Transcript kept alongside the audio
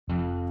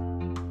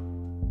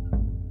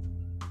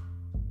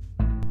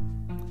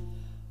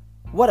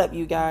What up,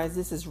 you guys?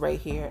 This is Ray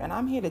here, and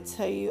I'm here to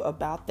tell you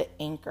about the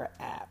Anchor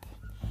app.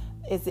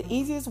 It's the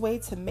easiest way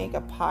to make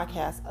a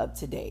podcast up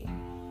to date.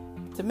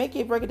 To make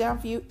it break it down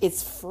for you,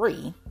 it's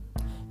free.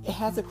 It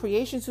has a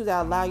creation tool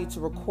that allows you to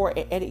record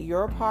and edit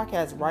your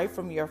podcast right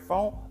from your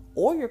phone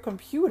or your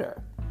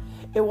computer.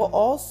 It will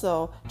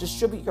also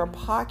distribute your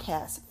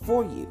podcast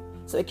for you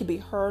so it can be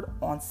heard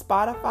on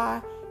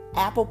Spotify,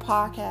 Apple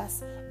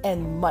Podcasts,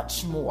 and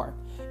much more.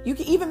 You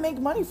can even make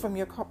money from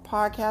your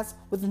podcast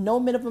with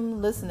no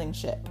minimum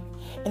listenership.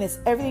 And it's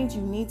everything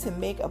you need to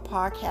make a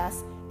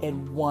podcast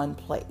in one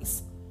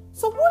place.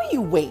 So what are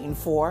you waiting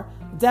for?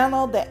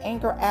 Download the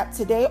Anchor app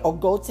today or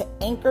go to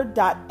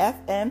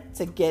anchor.fm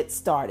to get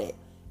started.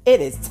 It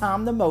is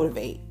time to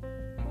motivate.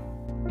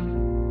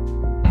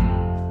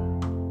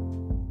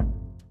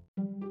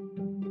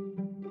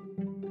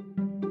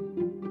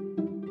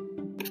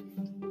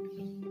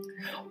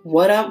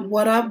 What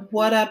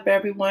up,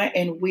 everyone?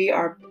 And we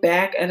are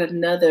back at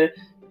another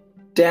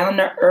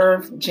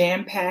down-to-earth,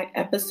 jam-packed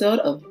episode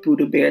of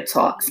Buddha Bear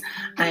Talks.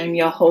 I am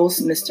your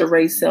host, Mr.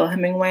 Ray Sell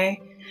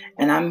Hemingway,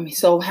 and I'm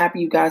so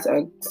happy you guys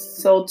are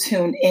so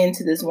tuned in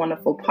to this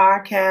wonderful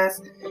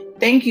podcast.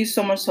 Thank you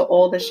so much to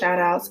all the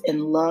shout-outs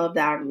and love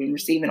that I've been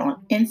receiving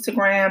on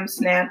Instagram,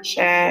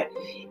 Snapchat,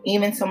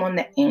 even some on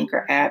the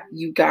Anchor app.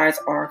 You guys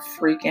are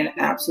freaking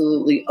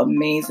absolutely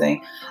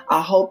amazing.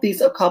 I hope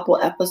these a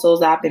couple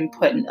episodes I've been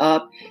putting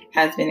up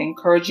has been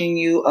encouraging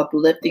you,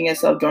 uplifting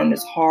yourself during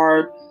this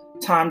hard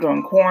time,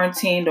 during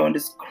quarantine, during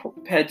this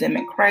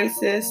pandemic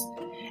crisis.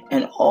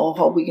 And all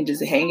hope we can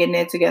just hang in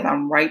there together.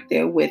 I'm right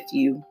there with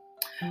you.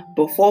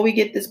 Before we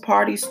get this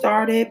party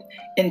started,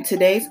 in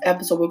today's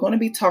episode, we're going to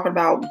be talking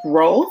about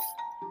growth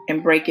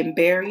and breaking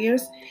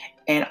barriers.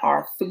 And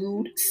our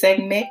food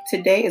segment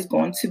today is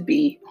going to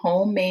be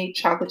homemade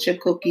chocolate chip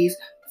cookies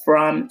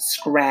from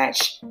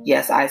scratch.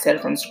 Yes, I said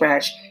it from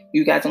scratch.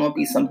 You guys are going to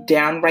be some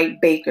downright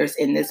bakers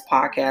in this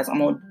podcast. I'm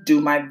going to do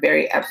my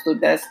very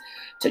absolute best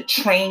to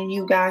train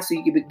you guys so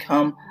you can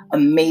become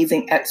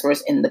amazing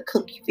experts in the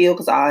cookie field,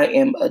 because I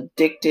am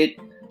addicted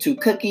to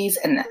cookies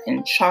and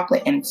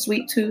chocolate and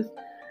sweet tooth.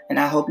 And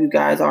I hope you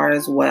guys are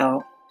as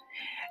well.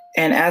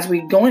 And as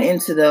we going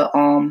into the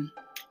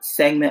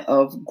segment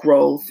of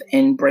growth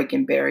and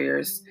breaking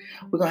barriers,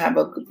 we're going to have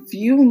a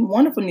few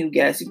wonderful new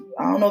guests.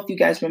 I don't know if you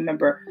guys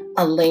remember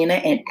Elena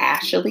and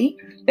Ashley.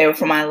 They were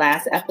from my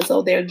last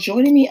episode. They're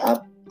joining me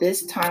up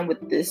this time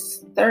with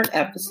this third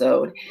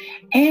episode.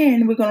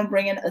 And we're going to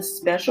bring in a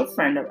special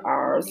friend of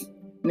ours,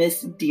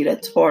 Miss Dita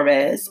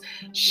Torres.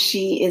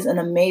 She is an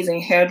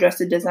amazing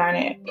hairdresser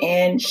designer,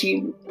 and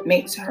she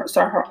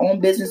start her own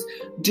business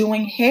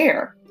doing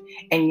hair.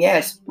 And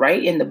yes,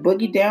 right in the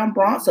boogie down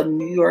Bronx of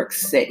New York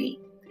City.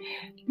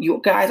 You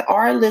guys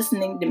are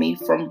listening to me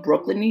from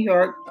Brooklyn, New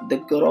York, the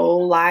good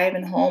old live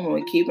and home, and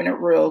we're keeping it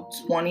real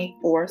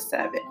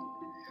 24/7.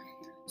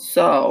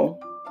 So,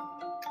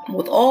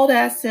 with all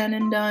that said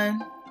and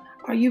done,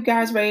 are you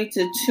guys ready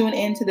to tune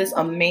into this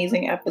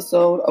amazing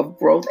episode of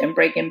Growth and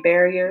Breaking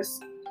Barriers?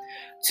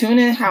 Tune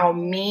in how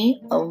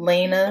me,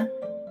 Elena,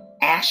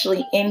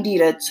 Ashley, and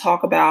Dita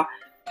talk about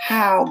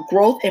how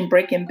growth and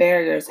breaking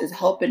barriers is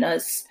helping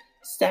us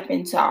step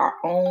into our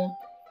own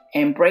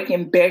and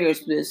breaking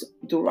barriers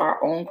through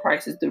our own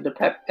crisis, through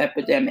the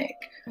epidemic,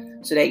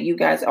 so that you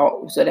guys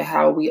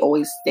how we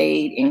always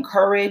stayed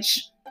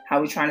encouraged, how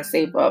we're trying to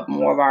save up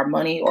more of our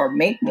money or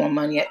make more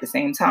money at the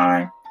same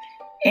time,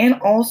 and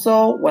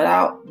also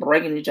without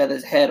breaking each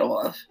other's head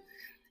off,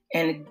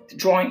 and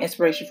drawing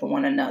inspiration from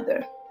one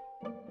another.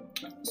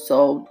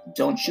 So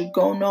don't you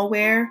go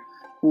nowhere.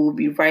 We'll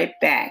be right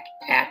back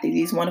after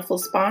these wonderful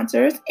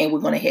sponsors, and we're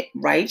going to hit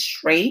right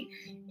straight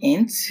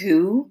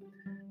into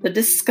the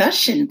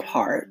discussion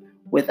part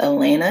with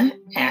Elena,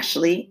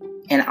 Ashley,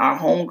 and our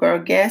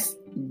homegirl guest,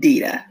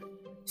 Dita.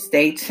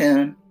 Stay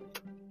tuned.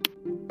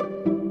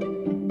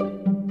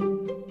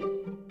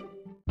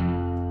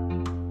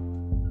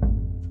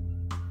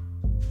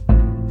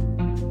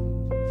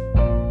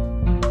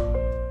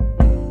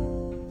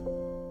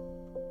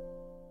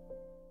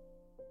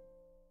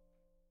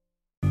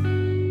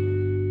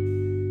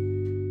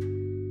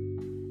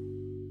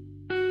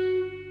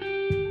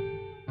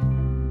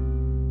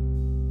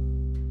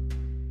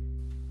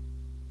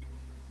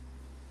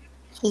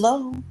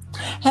 Hello.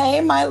 Hey,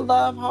 my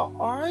love. How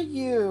are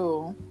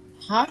you?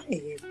 Hi.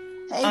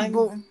 Hey,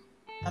 boo.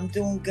 I'm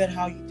doing good.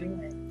 How you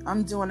doing?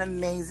 I'm doing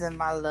amazing,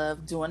 my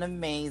love. Doing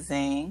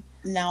amazing.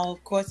 Now,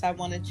 of course, I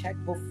want to check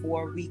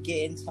before we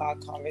get into our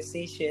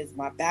conversation. Is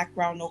my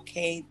background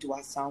okay? Do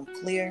I sound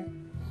clear?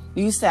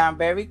 You sound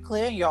very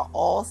clear. You're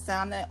all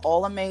sounding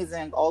all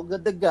amazing. All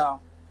good to go.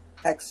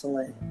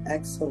 Excellent.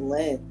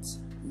 Excellent.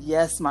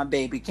 Yes, my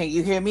baby. Can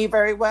you hear me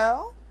very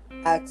well?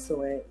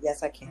 Excellent.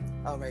 Yes, I can.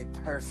 All right,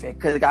 perfect.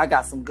 Because I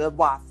got some good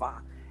Wi-Fi.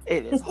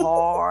 It is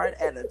hard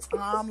at a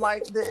time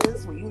like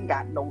this when you ain't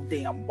got no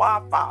damn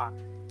Wi-Fi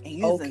and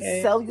using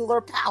cellular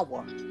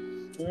power.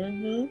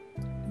 Mm-hmm.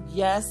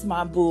 Yes,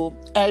 my boo.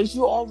 As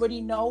you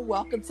already know,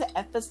 welcome to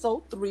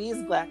episode 3.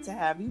 It's glad to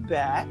have you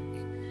back.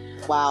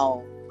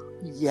 Wow.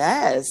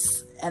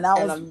 Yes. And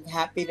I'm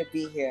happy to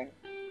be here.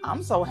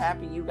 I'm so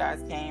happy you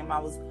guys came. I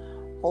was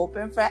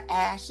hoping for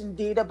Ash and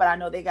Dita, but I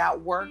know they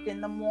got work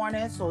in the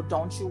morning, so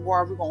don't you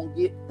worry. We're gonna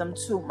get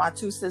my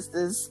two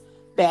sisters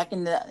back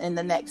in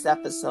the next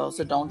episode.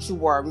 So don't you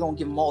worry. We're gonna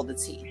give them all the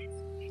tea.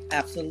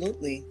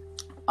 Absolutely.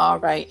 All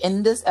right.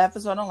 In this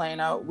episode,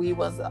 Elena,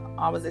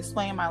 I was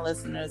explaining my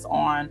listeners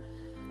on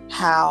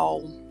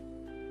how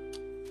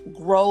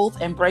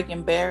growth and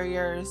breaking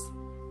barriers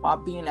while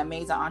being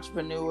amazing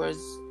entrepreneurs,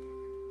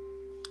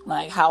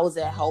 like how is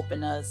that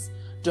helping us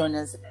during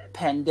this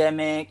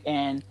pandemic,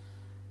 and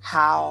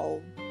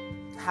how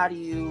do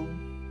you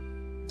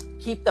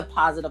keep the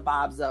positive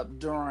vibes up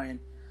during,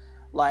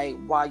 like,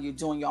 while you're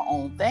doing your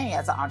own thing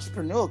as an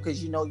entrepreneur,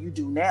 because you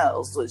do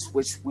nails,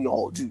 which we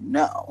all do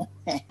know.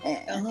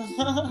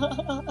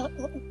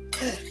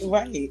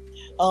 Right.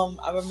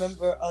 I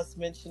remember us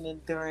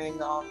mentioning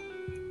during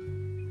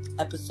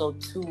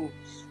episode 2,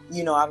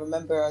 I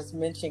remember us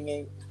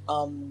mentioning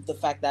the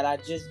fact that I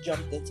just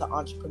jumped into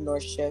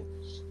entrepreneurship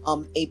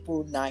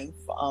April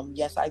 9th.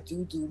 Yes, I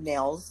do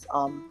nails,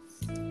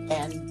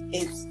 and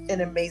it's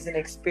an amazing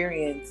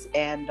experience,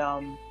 and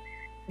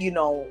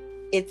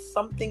it's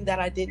something that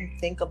I didn't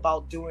think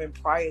about doing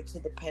prior to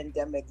the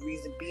pandemic.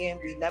 Reason being,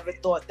 we never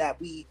thought that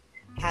we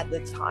had the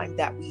time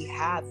that we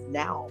have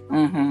now.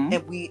 Mm-hmm.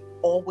 And we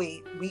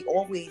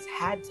always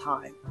had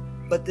time.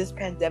 But this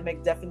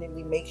pandemic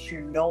definitely makes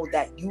you know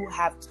that you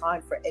have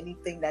time for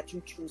anything that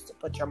you choose to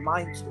put your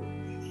mind to.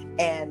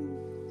 And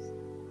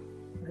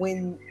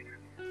when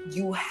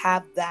you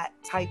have that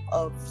type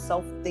of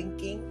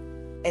self-thinking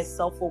and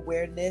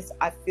self-awareness,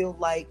 I feel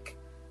like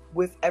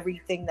with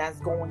everything that's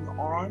going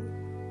on,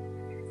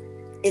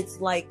 it's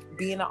like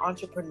being an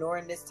entrepreneur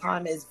in this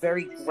time is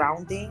very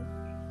grounding.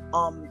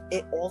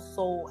 It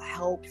also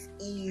helps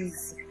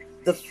ease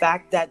the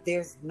fact that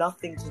there's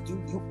nothing to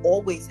do. You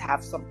always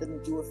have something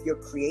to do if you're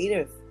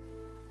creative.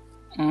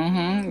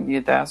 Mm-hmm. Yeah,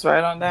 that's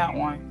right on that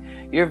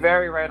one. You're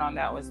very right on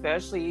that one,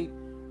 especially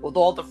with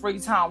all the free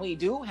time we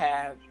do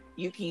have.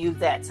 You can use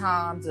that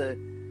time to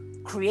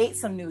create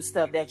some new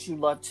stuff that you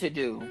love to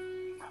do.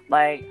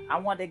 Like, I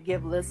want to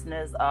give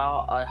listeners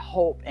a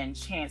hope and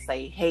chance.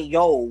 Say, hey,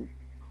 yo,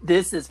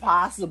 this is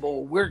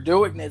possible. We're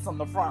doing this on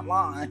the front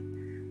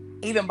line,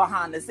 even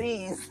behind the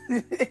scenes,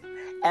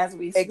 as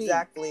we speak.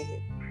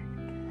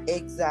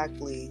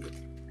 Exactly.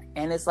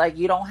 And it's like,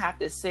 you don't have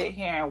to sit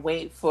here and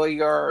wait for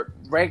your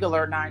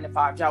regular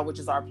 9-to-5 job, which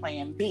is our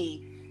plan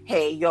B.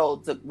 Hey, yo,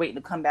 to wait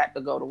to come back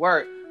to go to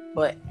work.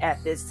 But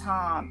at this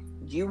time,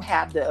 you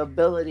have the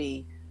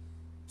ability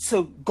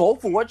to go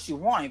for what you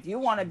want. If you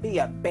want to be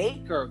a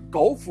baker,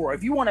 go for it.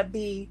 If you want to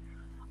be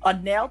a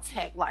nail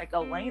tech like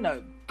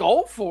Elena,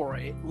 go for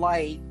it.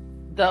 Like,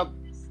 the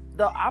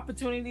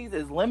opportunities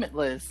is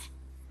limitless.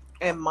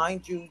 And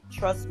mind you,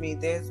 trust me,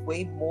 there's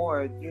way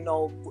more.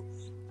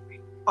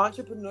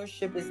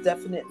 Entrepreneurship is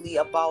definitely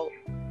about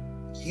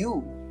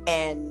you.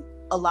 And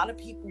a lot of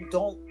people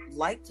don't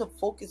like to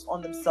focus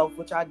on themselves,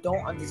 which I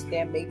don't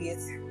understand. Maybe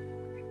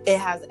it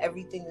has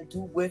everything to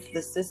do with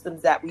the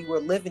systems that we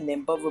were living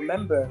in. But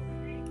remember,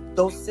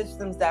 those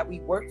systems that we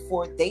worked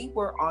for, they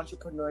were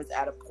entrepreneurs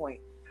at a point.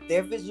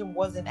 Their vision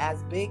wasn't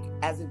as big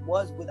as it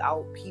was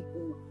without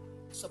people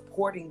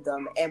supporting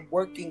them and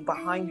working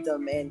behind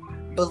them and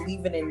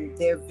believing in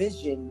their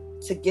vision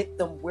to get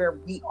them where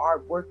we are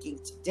working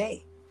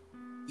today.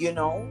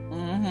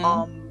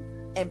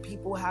 Mm-hmm. And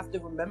people have to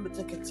remember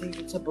to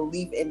continue to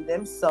believe in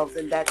themselves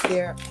and that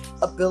their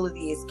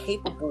ability is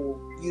capable.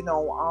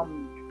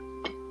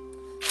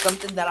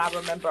 Something that I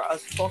remember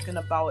us talking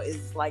about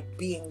is like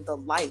being the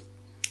light,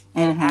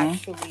 and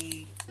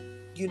actually,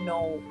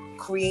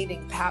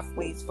 creating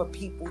pathways for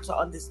people to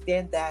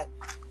understand that,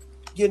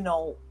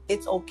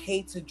 it's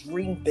okay to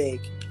dream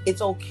big.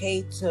 It's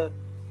okay to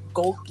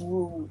go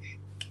through,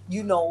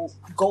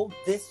 go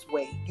this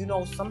way.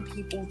 Some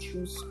people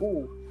choose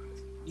school.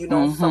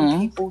 Some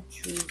people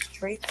choose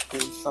trade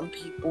school. Some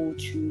people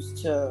choose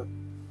to,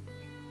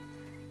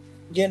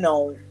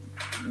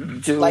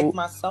 like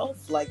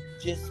myself, like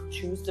just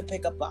choose to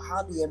pick up a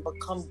hobby and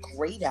become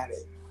great at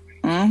it.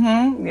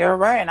 Mm-hmm. You're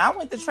right. And I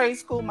went to trade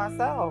school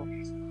myself.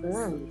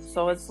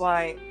 So it's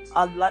like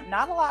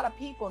not a lot of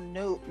people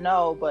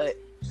know, but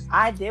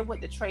I did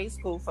went to trade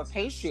school for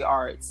pastry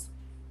arts,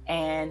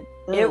 and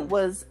it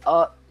was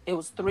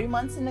 3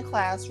 months in the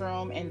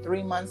classroom and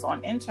 3 months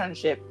on paid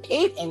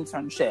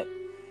internship,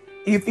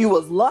 if you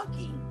was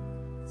lucky.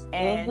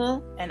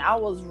 And I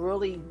was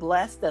really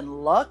blessed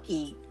and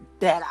lucky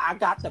that I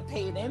got the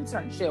paid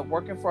internship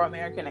working for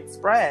American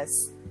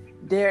Express.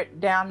 They're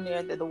down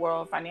near the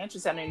World Financial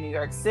Center in New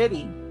York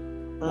City,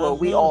 where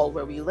we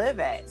live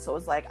at. So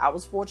it's like I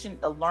was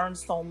fortunate to learn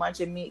so much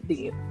and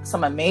meet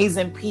some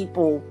amazing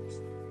people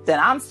that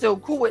I'm still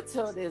cool with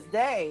till this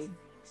day,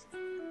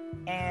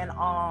 and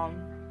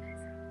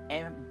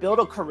build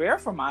a career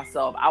for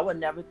myself. I would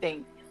never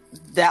think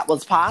that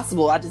was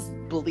possible. I just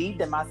believed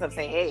in myself,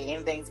 saying, "Hey,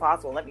 anything's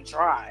possible. Let me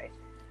try."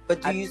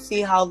 But do you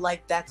see how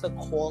that's a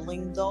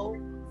calling, though?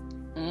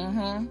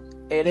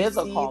 It is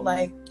a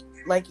calling.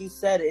 Like you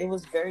said, it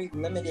was very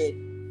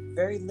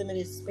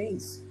limited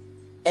space.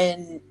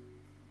 And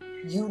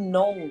you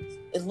know,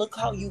 and look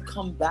how you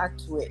come back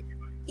to it.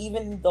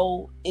 Even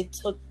though it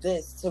took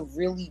this to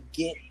really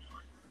get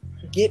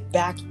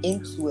back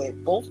into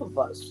it, both of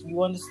us.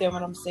 You understand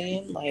what I'm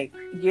saying? Like,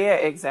 yeah,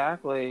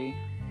 exactly.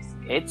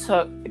 It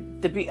took,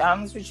 to be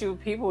honest with you,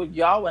 people,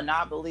 y'all would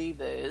not believe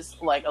this.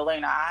 Like,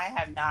 Elena, I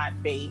have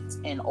not baked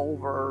in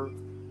over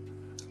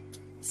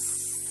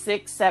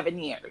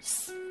 6-7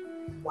 years.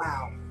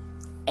 wow.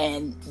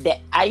 And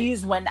that I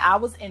used when I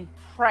was in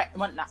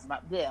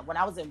when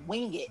I was in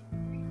Wing It,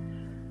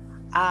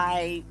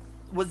 I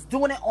was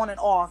doing it on and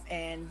off,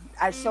 and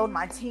I showed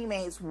my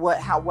teammates what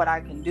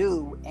I can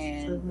do,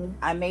 and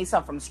I made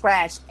something from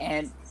scratch,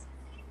 and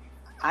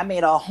I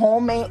made a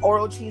homemade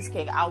Oreo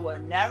cheesecake. I will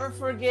never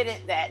forget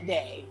it that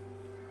day.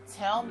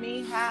 Tell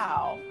me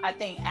how. I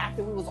think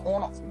after we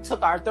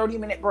took our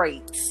 30-minute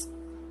breaks,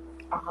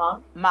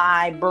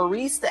 my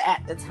barista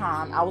at the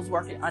time, I was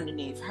working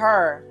underneath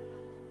her.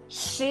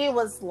 She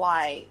was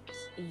like,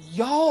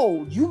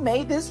 yo, you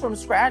made this from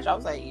scratch? I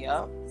was like,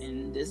 yep.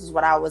 And this is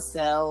what I would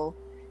sell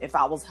if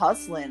I was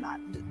hustling.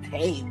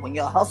 Hey, when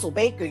you're a hustle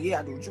baker, you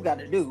gotta do what you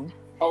gotta do.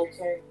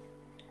 Okay.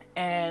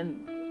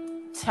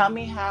 And tell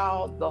me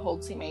how the whole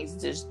teammates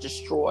just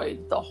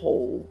destroyed the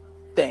whole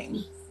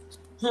thing.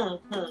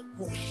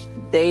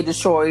 They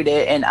destroyed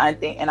it. And I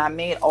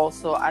made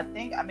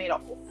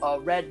a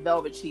red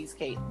velvet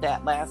cheesecake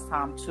that last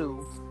time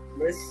too.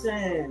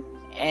 Listen.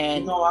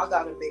 And I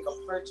gotta make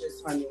a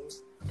purchase, honey.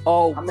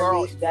 Oh, I'm girl,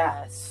 gonna need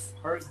that yes.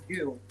 for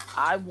you.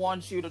 I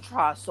want you to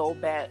try so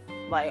bad.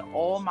 Like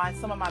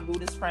some of my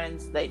Buddhist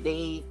friends,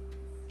 they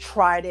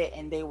tried it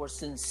and they were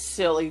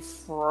sincerely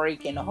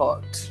freaking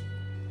hooked.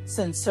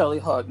 Sincerely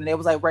hooked. And they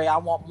was like, Ray, I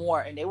want more.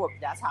 And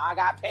that's how I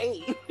got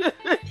paid.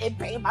 It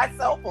paid my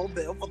cell phone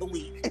bill for the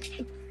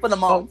week. For the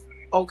month.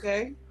 Oh,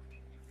 okay.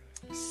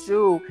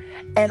 Shoot.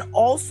 And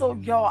also,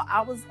 y'all,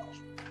 I was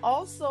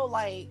on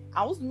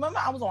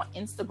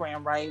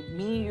Instagram, right?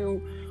 Me and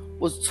you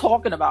was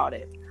talking about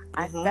it.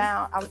 I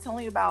was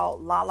telling you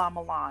about Lala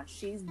Milan.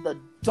 She's the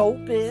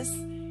dopest.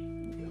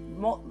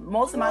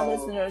 Most of my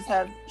listeners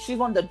she's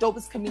one of the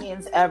dopest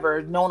comedians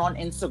ever known on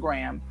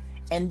Instagram.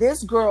 And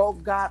this girl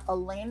got a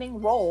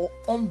landing role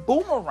on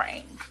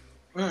Boomerang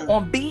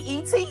on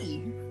BET.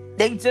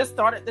 They just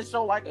started the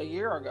show like a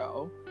year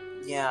ago.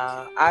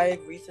 Yeah, I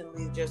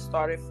recently just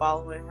started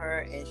following her,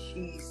 and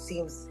she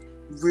seems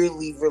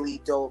really,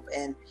 really dope.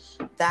 And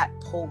that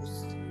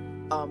post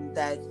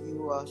that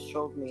you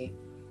showed me,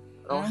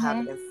 I don't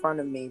have it in front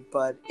of me,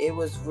 but it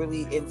was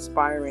really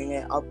inspiring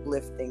and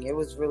uplifting. It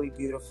was really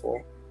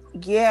beautiful.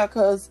 Yeah,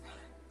 because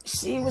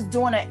she was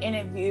doing an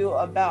interview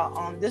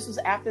about this was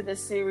after the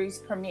series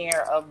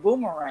premiere of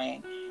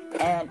Boomerang.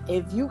 And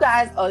if you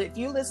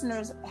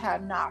listeners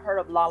have not heard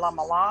of Lala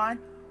Milan,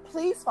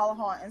 please follow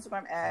her on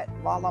Instagram at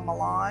Lala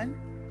Milan.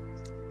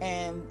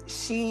 And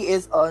she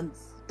is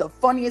the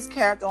funniest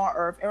character on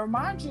earth. And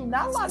remind you,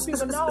 not a lot of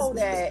people know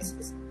that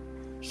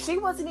she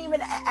wasn't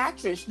even an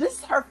actress. This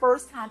is her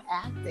first time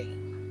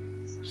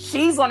acting.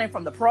 She's learning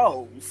from the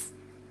pros.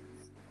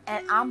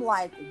 And I'm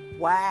like,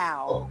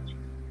 wow.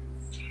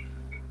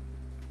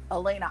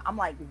 Elena, I'm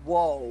like,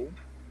 whoa.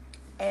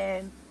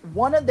 And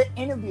one of the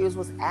interviews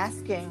was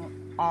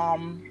asking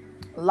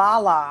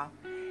Lala,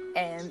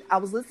 and I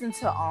was listening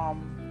to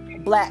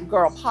Black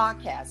Girl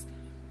Podcast.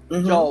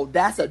 Yo,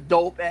 that's a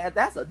dope ass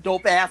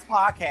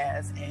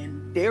podcast,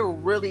 and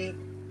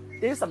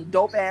there's some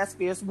dope ass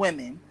fierce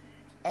women.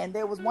 And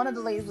there was one of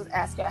the ladies was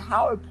asking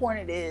how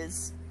important it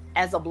is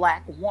as a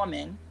Black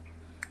woman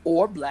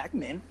or Black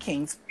men,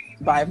 kings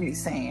by me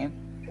saying,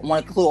 I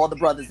want to include all the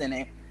brothers in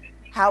it.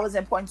 How is it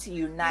important to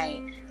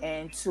unite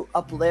and to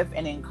uplift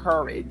and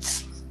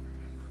encourage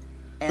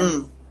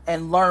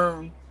and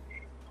learn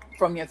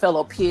from your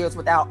fellow peers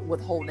without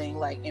withholding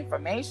like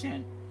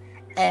information?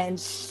 And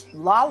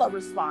Lala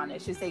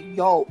responded. She said,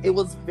 "Yo,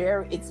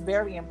 it's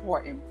very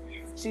important."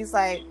 She's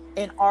like,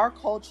 in our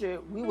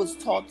culture, we was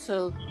taught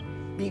to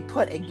be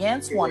put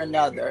against one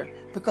another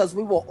because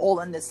we were all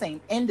in the same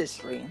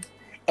industry,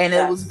 and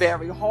it was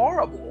very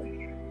horrible.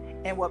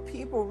 And what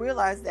people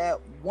realize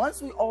that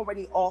once we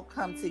already all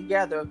come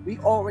together, we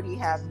already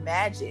have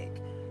magic.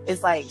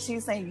 It's like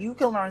she's saying, you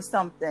can learn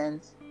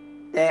something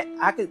that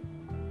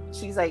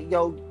she's like,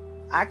 yo,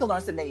 I can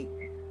learn something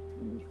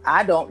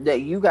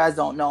that you guys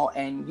don't know,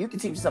 and you can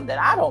teach me something that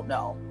I don't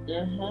know.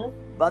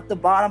 But the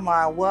bottom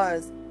line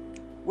was,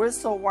 we're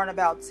so worried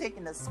about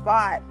taking the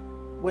spot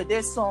where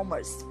there's so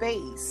much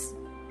space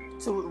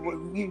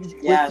with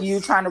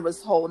you trying to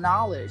withhold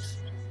knowledge.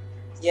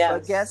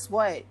 But guess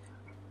what?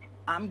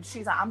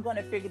 She's like, I'm going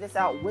to figure this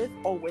out with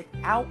or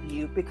without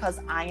you because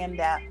I am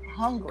that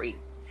hungry.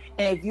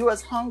 And if you're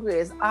as hungry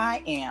as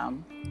I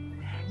am,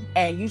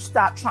 and you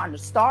stop trying to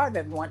starve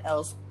everyone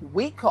else,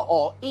 we could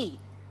all eat.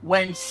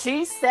 When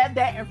she said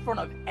that in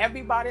front of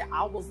everybody,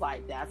 I was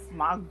like, that's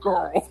my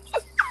girl.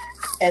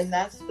 And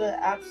that's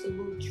the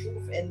absolute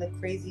truth. And the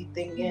crazy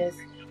thing is,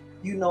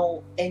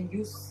 and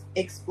you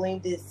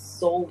explained it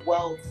so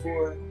well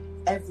for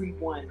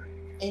anyone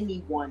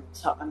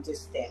to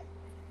understand.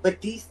 But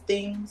these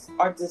things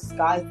are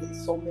disguised in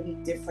so many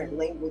different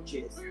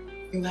languages.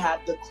 You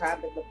have the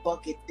crab in the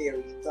bucket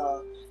theory,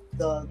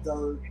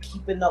 the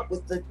keeping up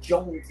with the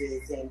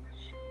Joneses, and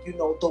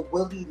the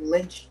Willie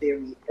Lynch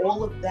theory.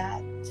 All of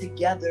that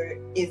together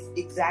is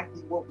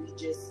exactly what you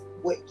just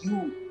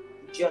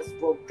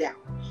broke down.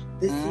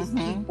 This is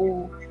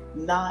people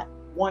not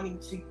wanting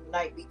to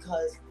unite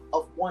because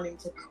of wanting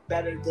to be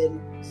better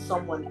than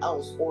someone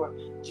else, or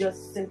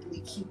just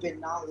simply keeping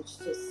knowledge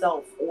to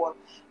self, or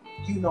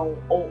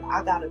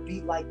I gotta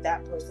be like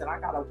that person, I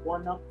gotta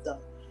one up them,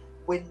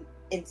 when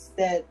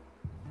instead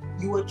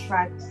you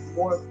attract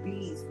more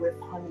bees with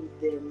honey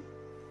than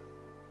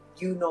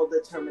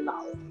the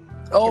terminology.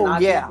 Oh,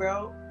 yeah.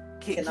 Bro?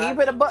 Keep it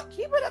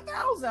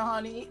 1,000,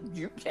 honey.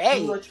 You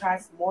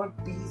attract more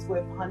bees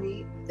with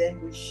honey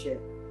than with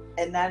shit,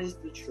 and that is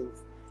the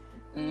truth.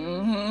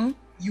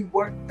 You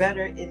work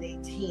better in a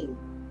team.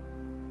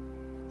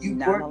 You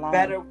Not work alone.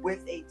 better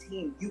with a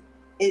team.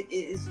 It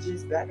is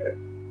just better.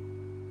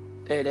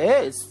 It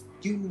is.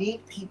 You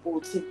need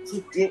people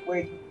to get where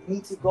you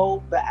need to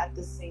go, but at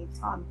the same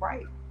time,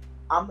 right?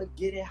 I'm gonna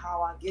get it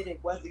how I get it,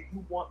 whether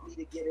you want me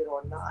to get it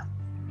or not.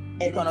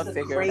 And you're gonna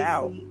figure it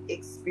out. It's a crazy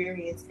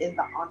experience in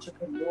the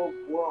entrepreneur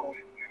world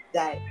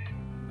that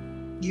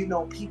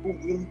people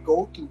really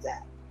go through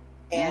that,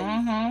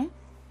 and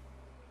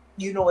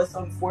it's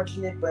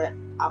unfortunate, but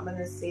I'm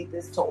gonna say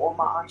this to all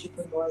my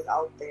entrepreneurs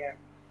out there: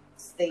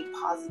 stay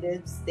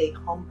positive, stay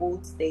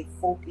humbled, stay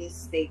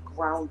focused, stay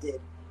grounded.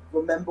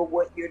 Remember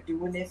what you're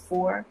doing it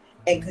for,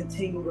 and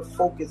continue to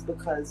focus,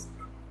 because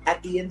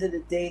at the end of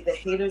the day, the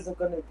haters are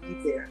gonna be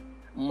there,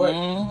 but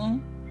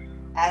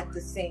at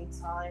the same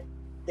time,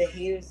 the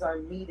haters are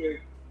needed,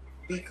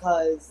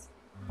 because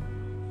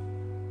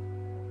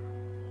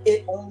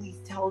it only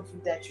tells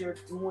you that you're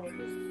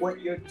doing what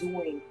you're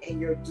doing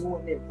and you're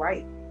doing it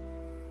right,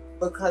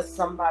 because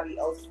somebody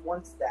else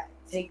wants that.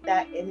 Take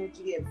that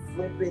energy and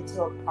flip it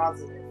to a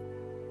positive,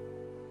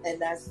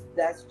 and that's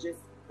just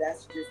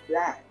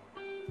that.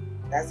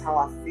 That's how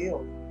I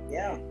feel.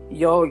 Yeah.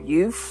 Yo,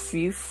 you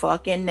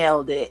fucking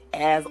nailed it,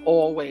 as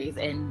always,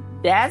 and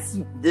that's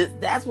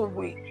what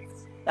we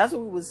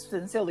was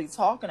sincerely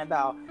talking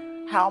about.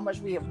 How much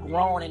we have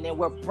grown, and then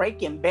we're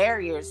breaking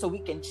barriers so we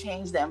can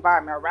change the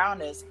environment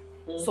around us,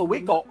 so we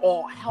can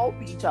all help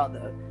each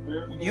other.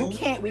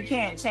 We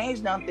can't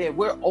change nothing.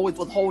 We're always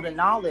withholding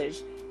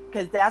knowledge,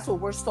 because that's what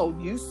we're so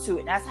used to,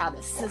 and that's how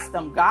the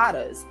system got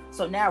us.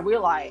 So now we're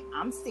like,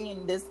 I'm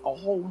seeing this a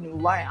whole new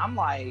light. I'm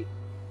like,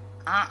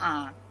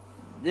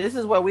 this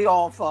is where we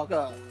all fuck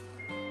up.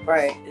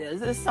 Right.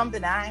 This is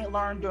something I ain't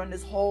learned during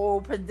this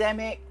whole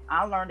pandemic.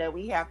 I learned that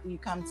we have to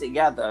come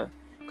together,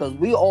 because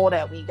we all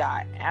that we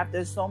got.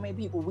 After so many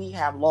people we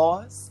have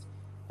lost,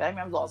 family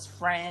members lost,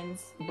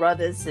 friends,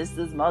 brothers,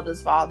 sisters,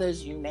 mothers,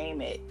 fathers, you name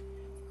it.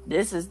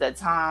 This is the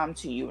time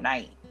to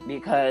unite,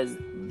 because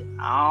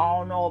I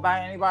don't know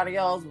about anybody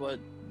else, but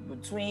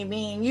between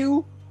me and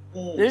you,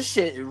 this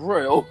shit is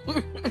real.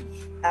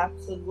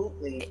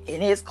 Absolutely.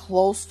 And it's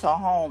close to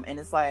home. And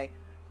it's like,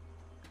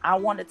 I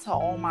want to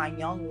tell all my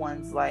young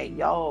ones, like,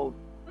 yo,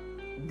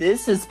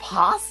 this is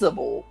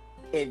possible.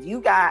 If you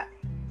got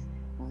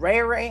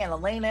Ray and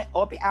Elena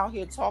up out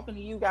here talking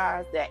to you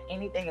guys that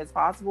anything is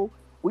possible,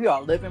 we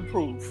are living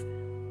proof.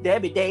 There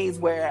be days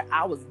where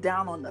I was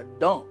down on the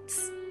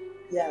dumps.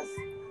 Yes.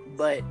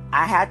 But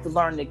I had to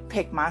learn to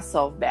pick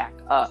myself back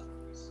up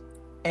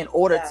in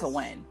order to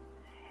win.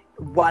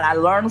 What I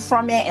learned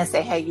from it, and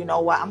say, hey, you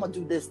know what? I'm going to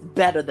do this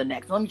better the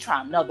next. Let me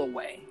try another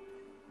way,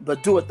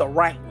 but do it the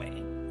right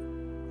way.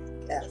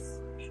 Yes.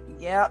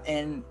 Yeah.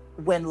 And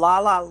when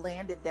Lala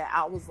landed that,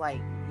 I was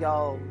like,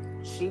 yo,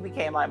 she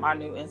became like my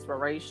new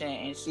inspiration,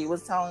 and she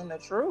was telling the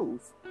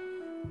truth.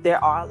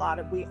 There are a lot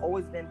of, we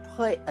always been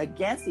put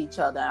against each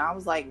other. And I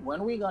was like, when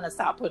are we going to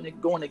stop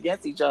going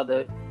against each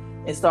other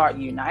and start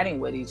uniting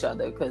with each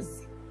other?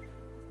 Because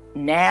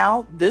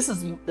now this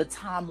is the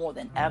time more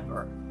than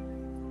ever.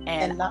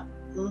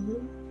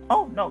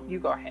 Oh no, you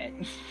go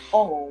ahead.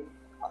 Oh,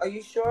 are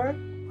you sure?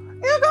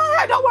 Yeah, go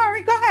ahead. Don't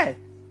worry. Go ahead.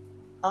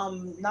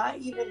 Not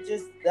even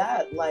just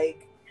that.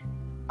 Like,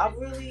 I'm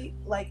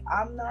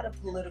not a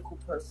political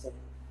person.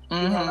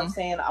 You know what I'm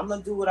saying? I'm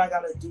gonna do what I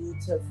gotta do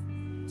to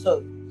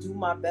do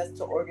my best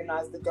to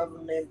organize the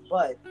government,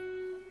 but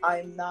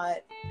I'm not.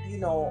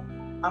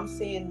 I'm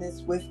saying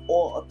this with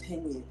all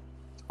opinion.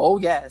 Oh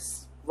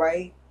yes.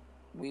 Right.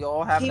 We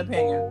all have an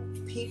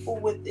opinion. People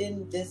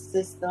within this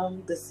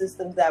system, the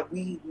system that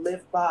we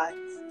live by,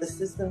 the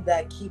system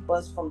that keep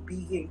us from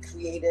being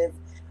creative,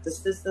 the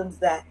systems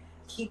that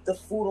keep the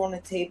food on the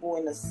table,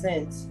 in a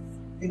sense,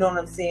 you know what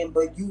I'm saying?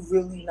 But you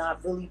really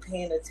not really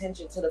paying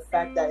attention to the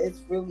fact that it's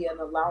really an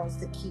allowance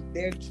to keep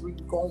their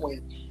dream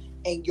going,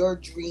 and your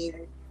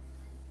dream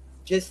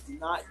just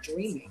not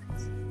dreaming.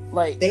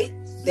 Like, they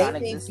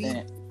may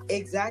be,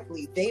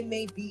 exactly, they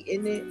may be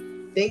in it.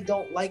 They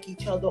don't like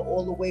each other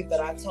all the way,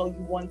 but I tell you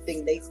one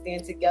thing, they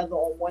stand together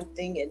on one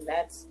thing, and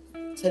that's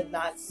to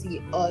not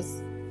see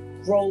us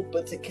grow,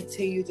 but to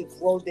continue to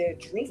grow their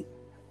dream.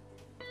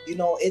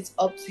 It's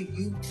up to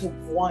you to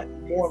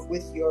want more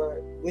with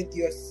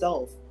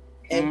yourself,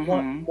 and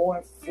want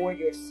more for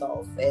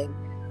yourself. And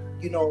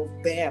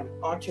bam,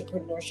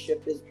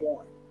 entrepreneurship is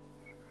born.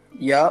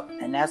 Yep,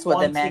 and that's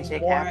what the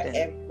magic more happened.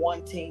 And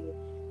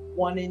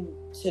wanting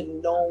to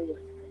know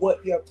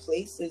what your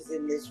place is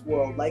in this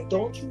world. Like,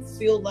 don't you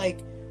feel like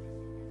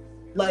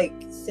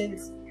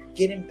since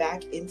getting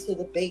back into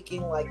the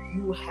baking, like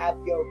you have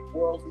your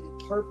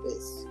worldly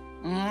purpose?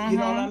 Mm-hmm. You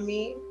know what I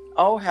mean?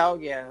 Oh, hell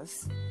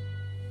yes.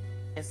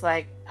 It's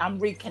like I'm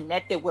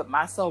reconnected with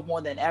myself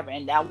more than ever,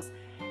 and that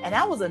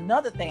was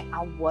another thing.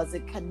 I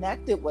wasn't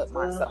connected with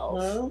myself.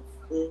 Mm-hmm.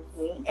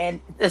 Mm-hmm. And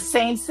the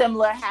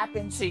similar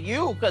happened to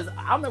you, because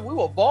I mean, we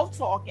were both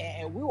talking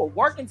and we were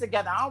working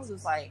together. I was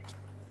just like,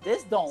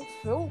 this don't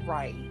feel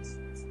right.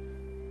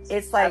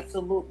 It's like,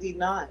 absolutely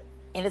not.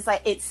 And it's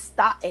like it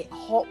stopped.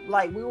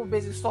 Like we were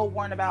busy so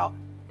worried about,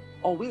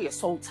 oh, we are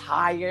so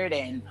tired,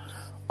 and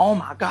oh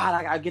my God,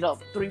 I gotta get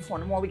up 3-4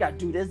 in the morning. We gotta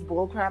do this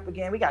bull crap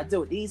again. We gotta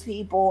deal with these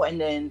people,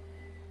 and then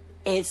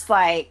it's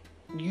like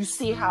you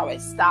see how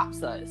it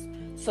stops us.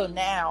 So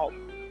now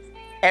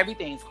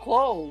everything's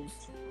closed.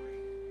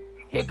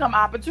 Here come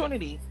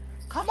opportunity.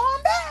 Come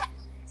on back,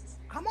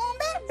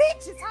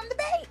 bitch. It's time to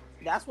bake.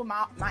 That's what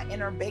my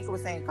inner baker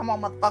was saying. Come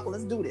on, motherfucker,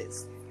 let's do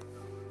this.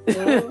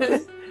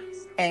 Mm-hmm.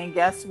 And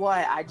guess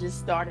what? I just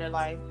started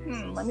like,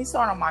 let me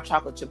start on my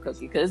chocolate chip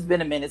cookie, because it's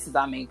been a minute since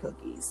I made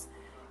cookies.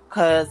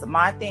 Because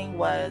my thing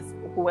was,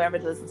 whoever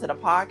listens to the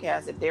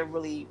podcast, if they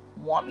really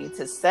want me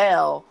to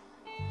sell,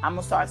 I'm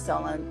gonna start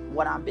selling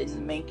what I've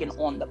been making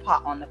on the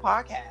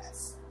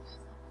podcast,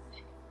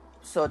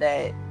 so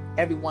that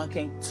everyone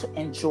can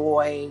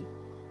enjoy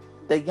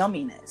the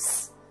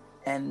yumminess.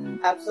 And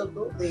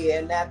absolutely,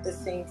 and at the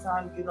same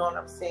time, you know what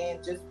I'm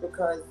saying? Just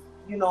because,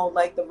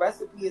 like, the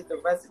recipe is the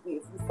recipe.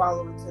 If you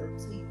follow it to the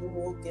T, you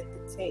will get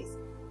the taste.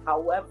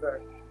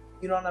 However,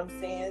 you know what I'm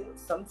saying?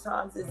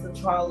 Sometimes it's a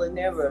trial and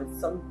error.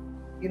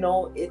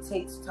 It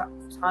takes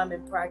time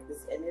and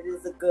practice, and it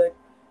is a good,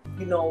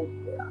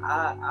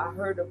 I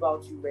heard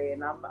about you, Ray,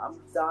 and I'm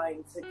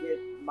dying to get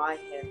my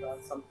hand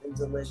on something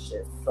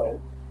delicious. So,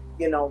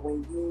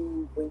 when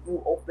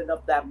you open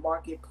up that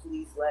market,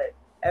 please let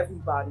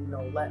everybody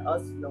know, let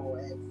us know,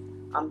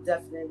 and I'm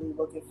definitely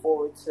looking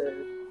forward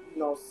to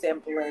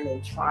sampling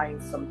and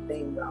trying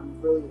something. I'm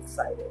really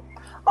excited.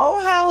 Oh,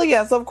 hell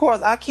yes, of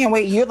course. I can't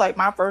wait. You're like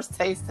my first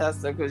taste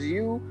tester, because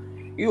you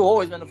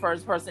always been the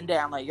first person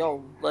down, like,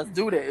 yo, let's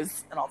do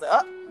this. And I was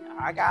like,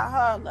 I got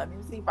her. Let me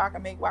see if I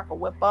can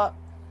whip up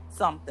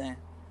something.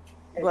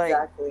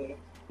 Exactly.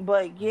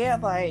 But yeah,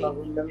 like, but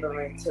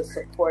remembering to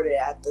support it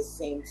at the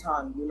same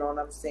time, you know what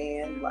I'm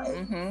saying? Like,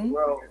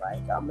 bro,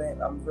 like, I'm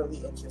really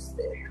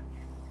interested.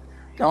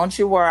 Don't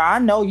you worry. I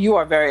know you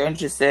are very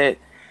interested.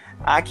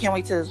 I can't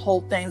wait till this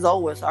whole thing's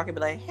over, so I can be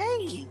like,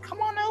 hey,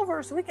 come on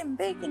over so we can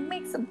bake and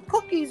make some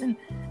cookies and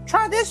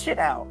try this shit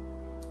out.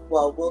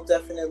 Well, we'll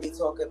definitely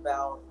talk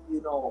about,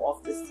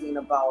 off the scene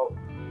about,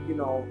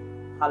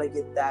 how to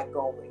get that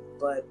going.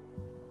 But,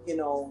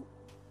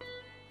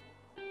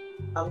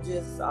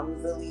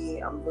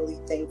 I'm really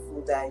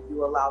thankful that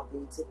you allowed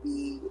me to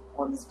be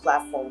on this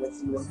platform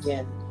with you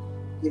again.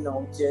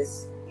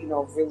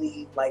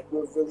 Really, like,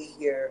 we're really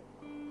here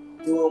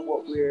doing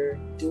what we're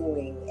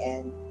doing,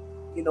 and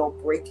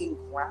breaking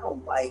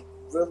ground, like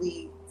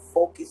really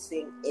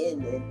focusing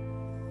in.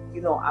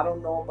 And I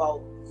don't know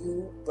about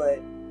you,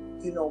 but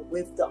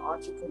with the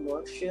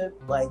entrepreneurship,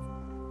 like,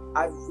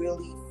 I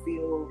really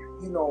feel,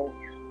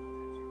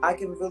 I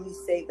can really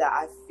say that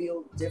I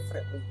feel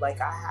differently.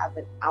 Like, I have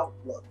an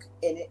outlook,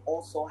 and it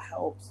also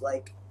helps,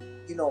 like,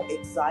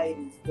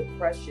 anxieties,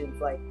 depressions.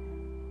 Like,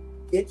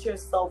 get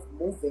yourself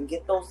moving,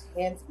 get those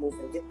hands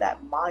moving, get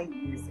that mind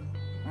moving.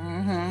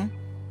 Mm-hmm.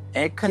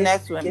 It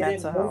connects with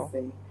mental health.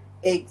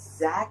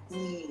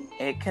 Exactly.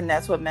 It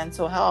connects with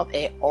mental health.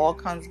 It all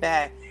comes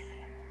back.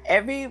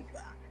 Every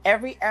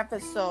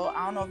episode,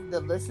 I don't know if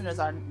the listeners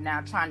are now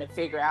trying to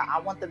figure out.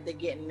 I want them to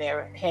get in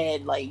their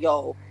head like,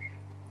 yo,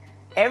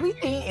 every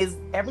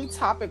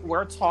topic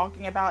we're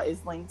talking about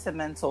is linked to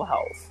mental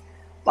health.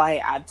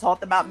 Like, I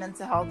talked about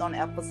mental health on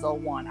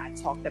episode 1. I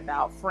talked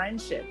about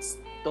friendships.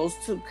 Those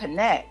two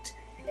connect.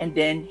 And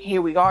then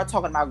here we are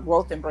talking about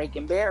growth and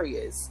breaking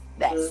barriers.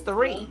 That's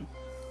 3.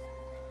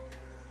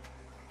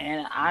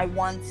 And I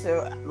want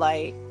to,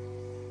 like,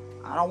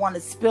 I don't want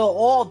to spill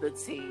all the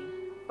tea,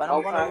 but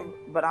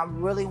I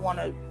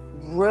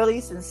really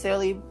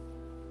sincerely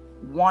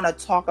want to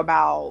talk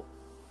about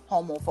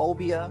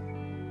homophobia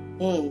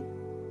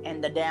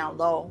and the down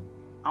low.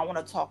 I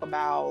want to talk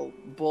about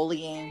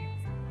bullying,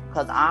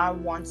 because I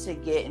want to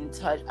get in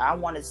touch. I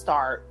want to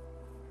start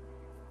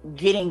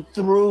getting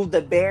through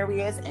the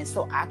barriers, and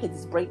so I could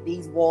just break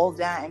these walls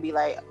down and be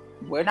like,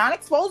 we're not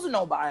exposing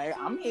nobody.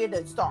 I'm here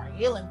to start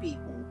healing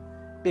people.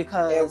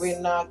 Because we're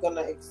not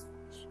gonna.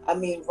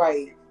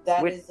 Right?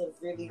 That is a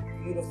really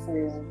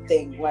beautiful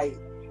thing, right?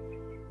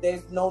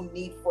 There's no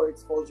need for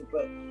exposure,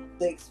 but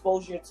the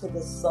exposure to the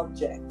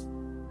subject.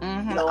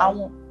 Mm-hmm.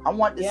 I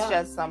want to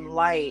shed some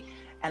light,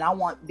 and I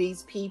want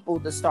these people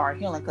to start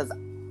healing, because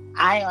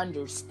I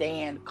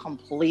understand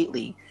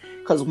completely.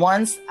 Because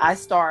once I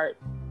start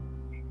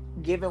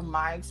giving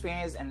my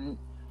experience and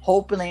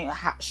hopefully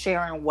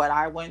sharing what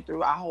I went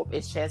through, I hope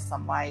it sheds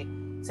some light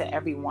to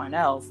everyone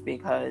else,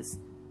 because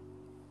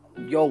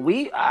I don't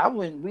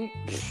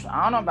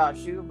know about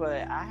you,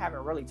 but I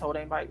haven't really told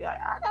anybody.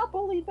 I got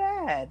bullied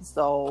bad.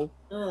 So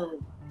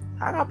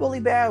I got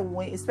bullied bad,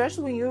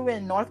 especially when you're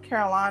in North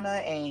Carolina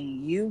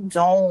and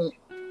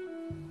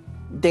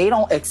they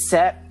don't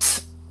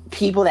accept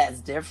people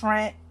that's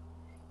different.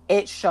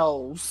 It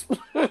shows.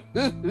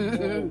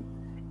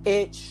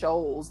 It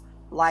shows.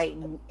 Like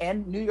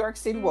in New York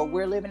City, where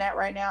we're living at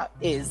right now,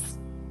 is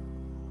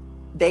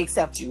they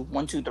accept you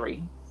 1, 2,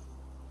 3.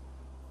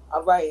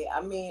 All right.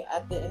 I mean,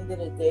 at the end of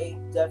the day,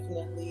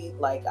 definitely,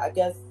 like, I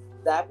guess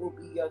that will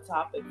be your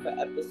topic for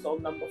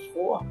episode number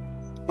 4.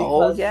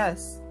 Because,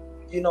 yes.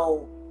 You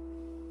know,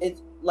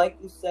 it's like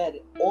you said,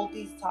 all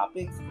these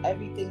topics,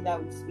 everything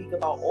that we speak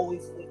about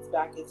always leads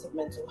back into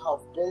mental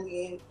health.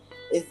 Bullying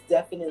is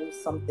definitely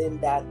something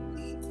that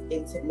leads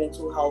into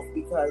mental health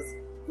because,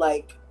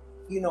 like,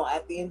 you know,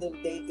 at the end of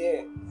the day,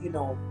 they're, you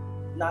know,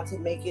 not to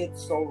make it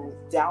so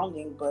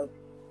downing, but,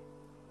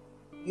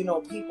 you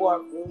know, people are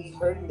really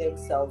hurting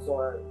themselves,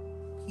 or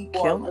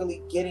people are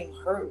really getting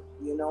hurt,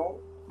 you know?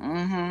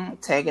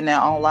 Taking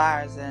their own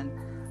lives. And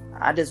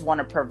I just want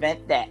to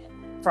prevent that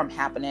from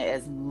happening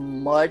as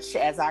much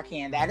as I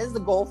can. That is the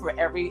goal for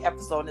every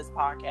episode of this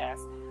podcast,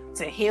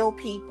 to heal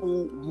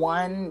people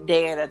one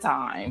day at a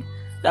time.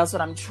 That's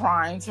what I'm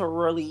trying to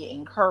really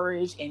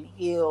encourage and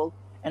heal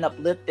and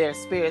uplift their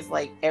spirits,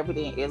 like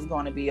everything is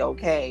going to be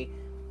okay.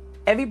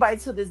 Everybody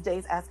to this day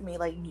is asking me,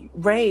 like,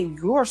 Ray,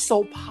 you're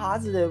so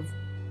positive.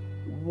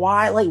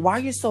 Why are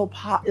you so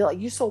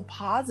you're so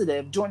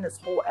positive during this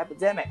whole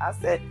epidemic? I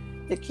said,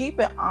 to keep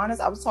it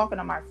honest, I was talking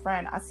to my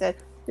friend. I said,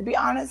 to be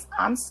honest,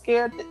 I'm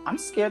scared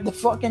to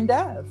fucking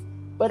death.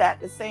 But at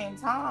the same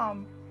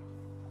time,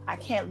 I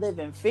can't live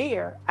in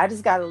fear. I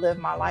just got to live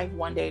my life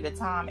one day at a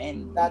time,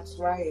 and that's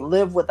right,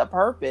 live with a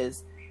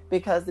purpose.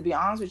 Because to be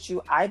honest with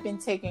you, I've been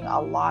taking a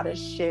lot of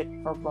shit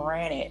for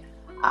granted.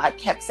 I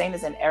kept saying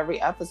this in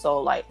every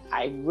episode. Like,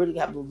 I really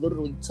have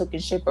literally taken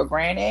shit for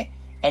granted.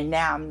 And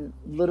now I'm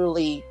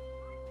literally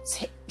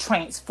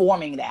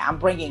transforming that. I'm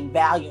bringing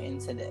value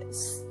into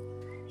this.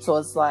 So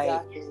it's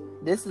like,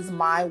 This is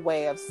my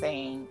way of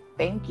saying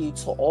thank you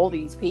to all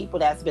these people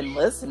that's been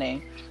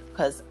listening.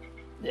 Because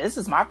this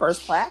is my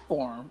first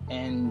platform.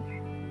 And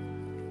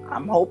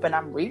I'm hoping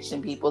I'm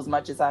reaching people as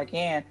much as I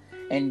can.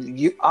 And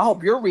I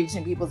hope you're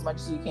reaching people as much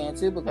as you can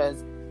too,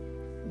 because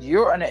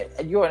you're in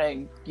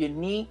a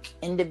unique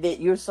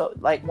individual. You're so,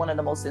 like, one of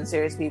the most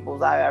sincere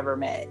people I've ever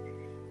met.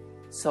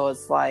 So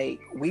it's like,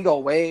 we go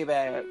way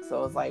back.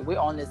 So it's like, we're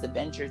on this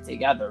adventure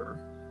together.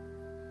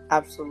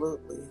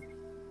 Absolutely.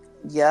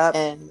 Yep.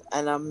 And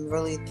I'm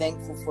really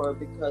thankful for it,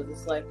 because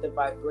it's like the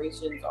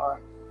vibrations are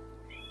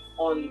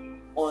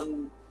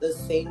on the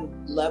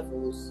same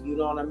levels. You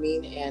know what I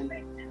mean? And,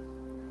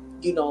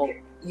 you know,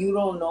 you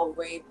don't know,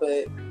 Ray,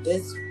 but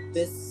this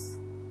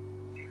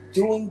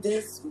doing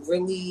this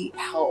really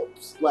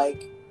helps.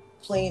 Like,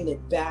 playing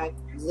it back,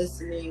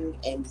 listening,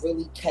 and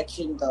really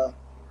catching the,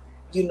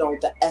 you know,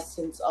 the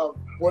essence of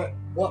what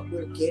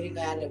we're getting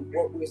at and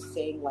what we're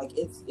saying. Like,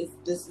 it's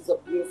this is a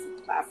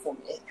beautiful platform.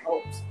 It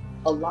helps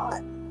a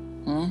lot,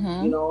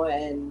 you know.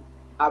 And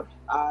I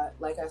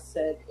like I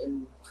said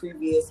in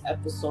previous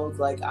episodes,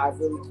 like, I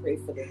really pray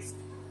for this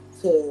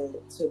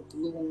to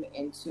bloom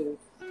and to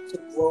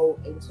grow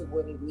into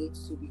what it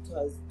needs to,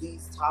 because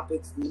these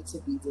topics need to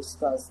be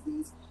discussed.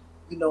 These,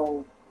 you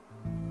know,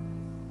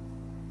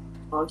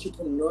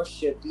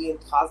 entrepreneurship, being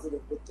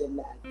positive within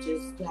that,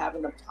 just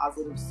having a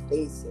positive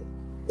space,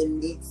 it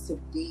needs to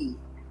be,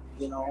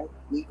 you know.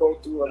 We go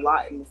through a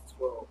lot in this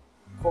world.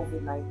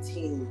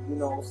 COVID-19, you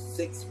know,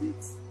 6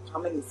 weeks,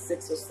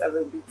 6 or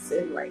 7 weeks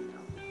in right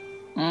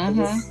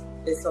now.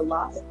 It's a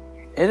lot.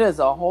 It is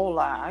a whole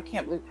lot. I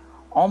can't believe,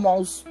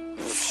 almost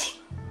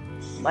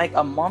like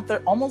a month, or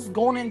almost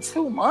going in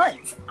 2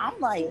 months. I'm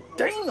like,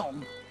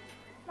 damn.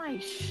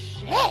 Like,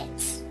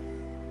 shit.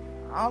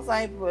 I was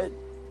like,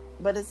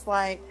 but it's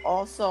like,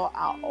 also,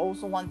 I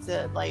also want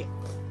to, like,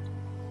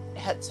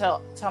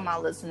 tell my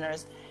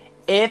listeners,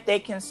 if they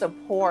can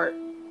support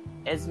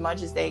as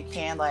much as they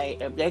can, like,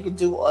 if they could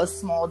do a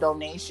small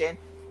donation,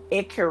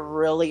 it could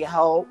really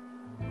help.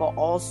 But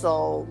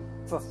also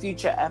for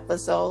future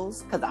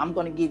episodes, because I'm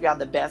going to give y'all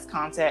the best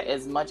content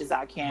as much as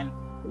I can,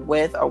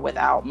 with or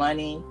without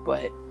money.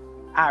 But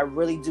I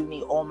really do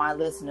need all my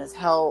listeners'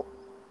 help.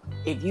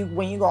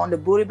 When you go on the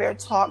Buddha Bear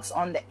Talks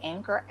on the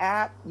Anchor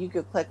app, you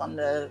could click on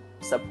the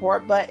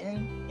support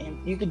button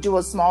and you could do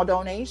a small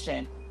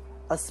donation.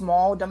 A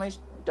small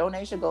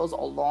donation goes a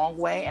long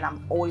way, and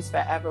I'm always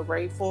forever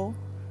grateful.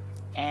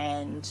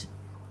 And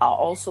I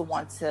also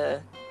want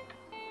to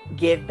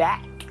give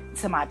back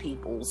to my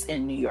peoples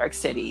in New York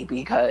City,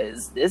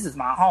 because this is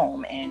my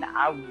home, and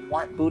I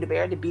want Buddha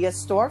Bear to be a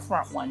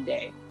storefront one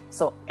day,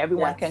 so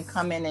everyone can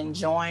come in and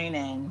join.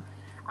 And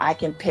I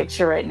can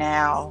picture it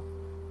now,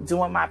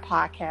 doing my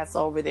podcast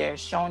over there,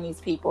 showing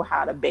these people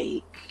how to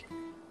bake,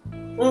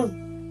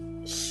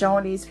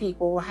 showing these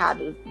people how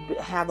to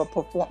have a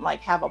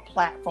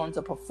platform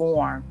to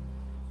perform.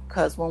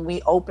 because when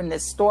we open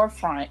this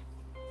storefront,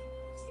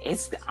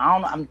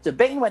 I'm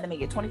debating whether to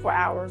make it 24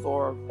 hours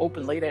or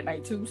open late at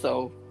night too.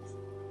 So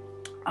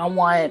I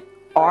want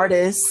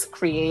artists,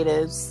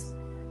 creatives,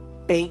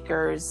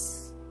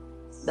 bakers,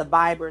 the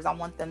vibers. I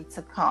want them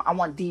to come. I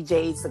want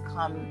DJs to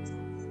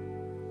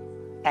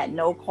come at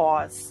no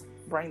cost,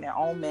 bring their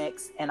own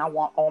mix. And I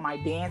want all my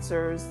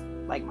dancers,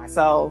 like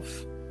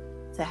myself,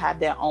 to have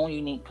their own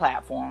unique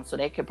platform so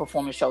they can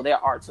perform and show their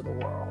art to the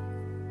world.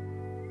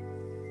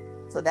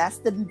 So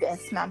that's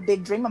my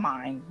big dream of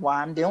mine,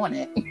 why I'm doing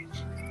it.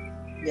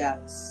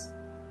 Yes.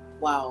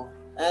 Wow.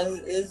 That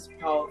is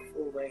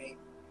powerful, Ray.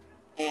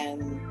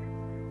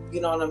 And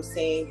you know what I'm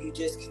saying? You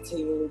just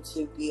continue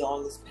to be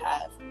on this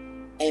path.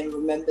 And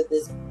remember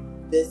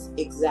this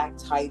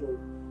exact title,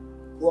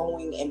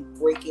 growing and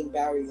breaking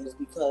barriers,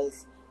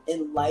 because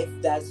in life,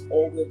 that's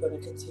all we're going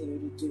to continue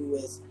to do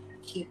is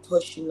keep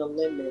pushing the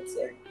limits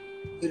and,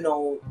 you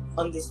know,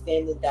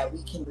 understanding that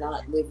we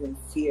cannot live in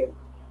fear,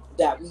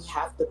 that we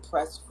have to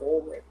press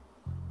forward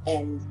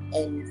and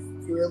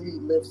really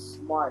live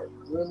smart,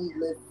 really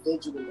live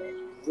vigilant,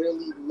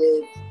 really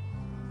live,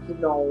 you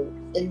know,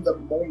 in the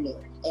moment,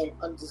 and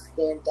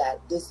understand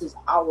that this is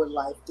our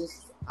life, this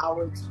is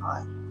our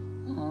time.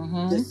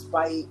 Mm-hmm.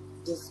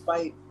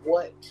 Despite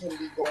what can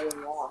be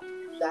going on,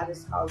 that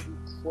is how you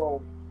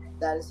grow.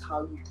 That is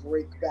how you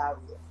break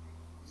barriers.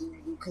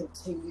 You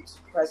continue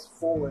to press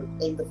forward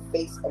in the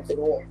face of it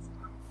all,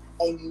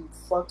 and you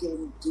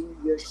fucking do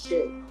your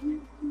shit.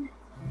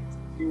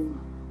 You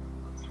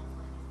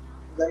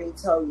let me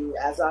tell you,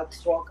 as I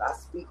talk, I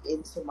speak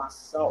into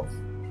myself.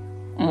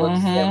 You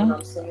understand what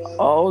I'm saying?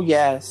 Oh,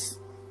 yes.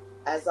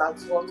 As I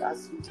talk, I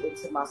speak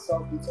into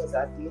myself, because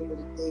at the end of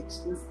the day,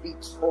 truth be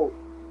told,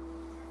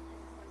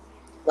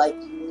 like,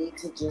 you need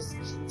to just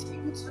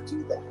continue to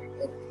do that.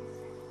 And,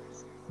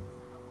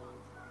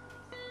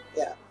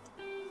 yeah.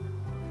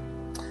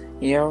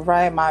 You're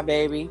right, my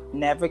baby.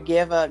 Never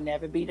give up,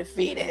 never be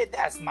defeated.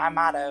 That's my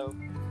motto.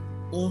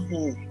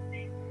 Mm-hmm.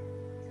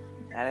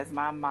 That is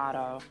my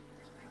motto.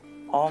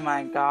 Oh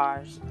my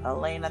gosh.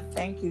 Elena,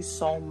 thank you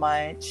so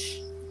much.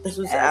 This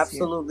was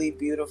absolutely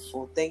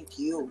beautiful. Thank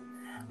you.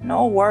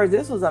 No worries.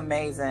 This was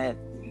amazing.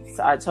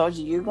 So I told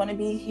you, you're going to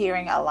be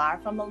hearing a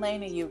lot from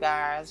Elena, you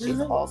guys. She's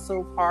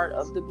also part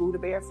of the Buddha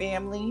Bear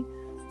family.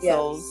 Yes.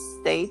 So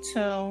stay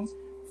tuned.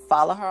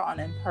 Follow her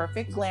on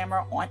Imperfect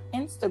Glamour on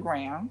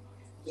Instagram.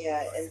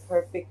 Yeah,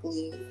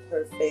 Imperfectly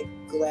Perfect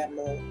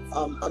Glamour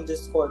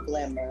 _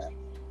 Glamour.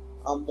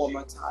 One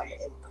more time.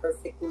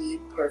 Imperfectly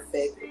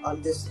Perfect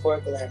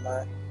 _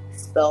 Glamour.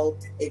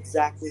 Spelled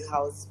exactly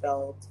how it's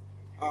spelled.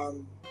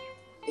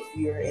 If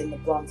you're in the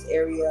Bronx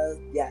area,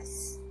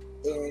 yes.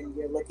 And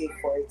you're looking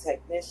for a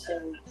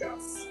technician,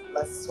 yes.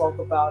 Let's talk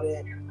about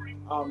it.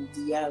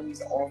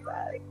 DMs, all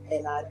that.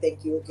 And I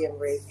thank you again,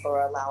 Ray,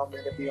 for allowing me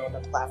to be on the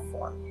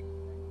platform.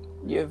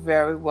 You're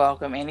very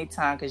welcome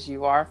anytime, because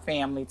you are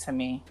family to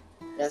me.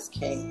 Yes,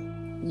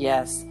 King.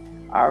 Yes.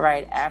 All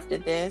right. After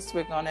this,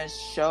 we're going to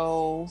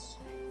show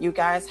you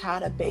guys how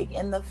to bake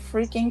in the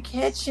freaking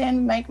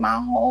kitchen. Make my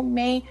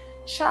homemade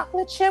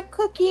chocolate chip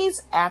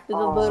cookies after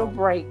the little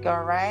break.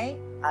 All right.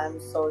 I'm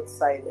so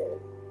excited.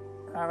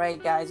 All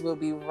right, guys. We'll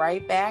be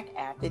right back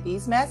after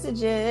these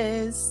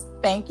messages.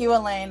 Thank you,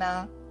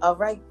 Elena. All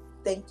right.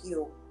 Thank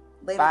you.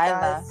 Later, bye,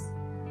 guys. Love.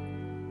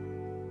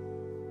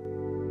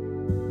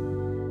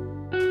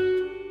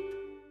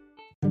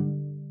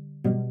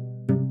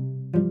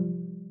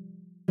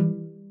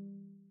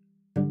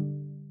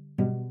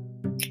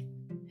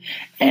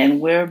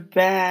 And we're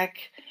back.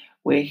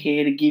 We're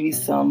here to give you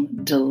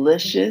some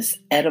delicious,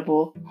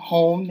 edible,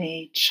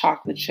 homemade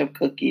chocolate chip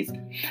cookies.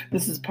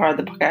 This is part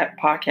of the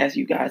podcast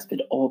you guys have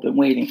all been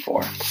waiting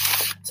for.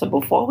 So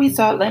before we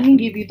start, let me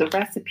give you the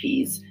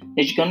recipes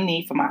that you're going to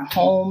need for my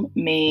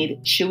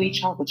homemade chewy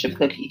chocolate chip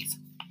cookies.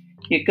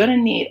 You're going to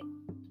need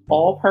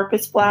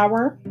all-purpose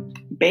flour,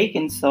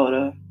 baking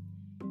soda,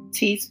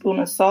 teaspoon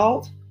of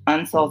salt,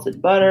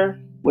 unsalted butter,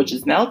 which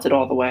is melted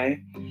all the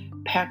way,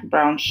 packed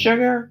brown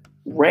sugar,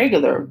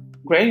 regular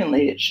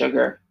granulated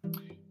sugar,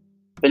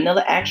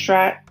 vanilla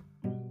extract,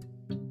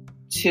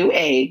 2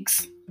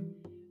 eggs,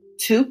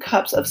 2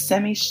 cups of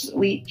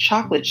semi-sweet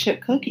chocolate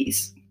chip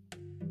cookies.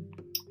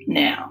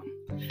 Now,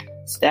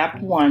 step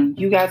 1,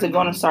 you guys are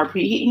going to start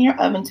preheating your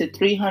oven to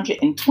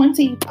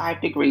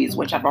 325 degrees,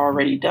 which I've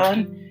already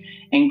done,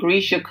 and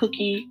grease your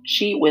cookie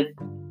sheet with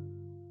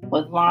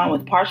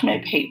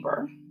parchment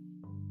paper.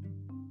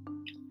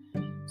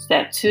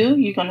 Step 2,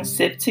 you're going to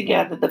sift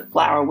together the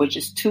flour, which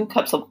is 2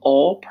 cups of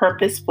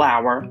all-purpose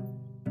flour,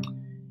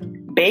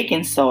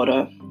 baking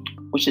soda,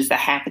 which is a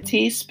half a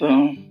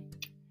teaspoon,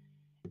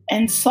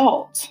 and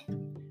salt,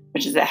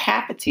 which is a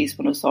half a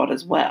teaspoon of salt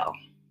as well.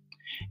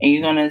 And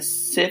you're going to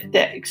sift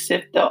the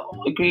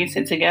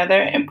ingredients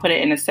together and put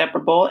it in a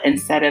separate bowl and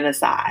set it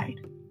aside.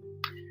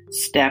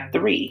 Step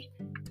 3,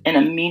 in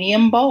a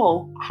medium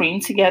bowl,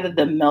 cream together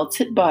the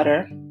melted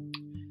butter,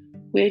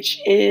 which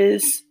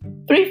is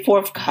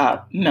 3/4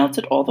 cup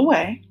melted all the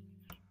way,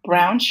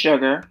 brown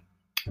sugar,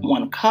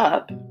 1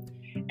 cup,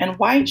 and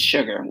white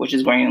sugar, which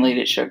is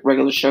granulated sugar,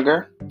 regular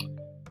sugar,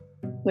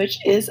 which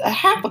is a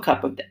half a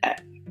cup of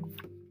that.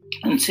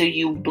 Until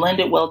you blend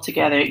it well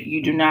together.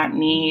 You do not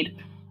need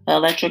an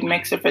electric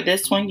mixer for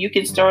this one. You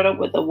can start it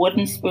with a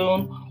wooden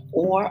spoon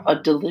or a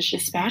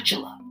delicious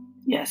spatula.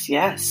 Yes,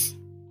 yes.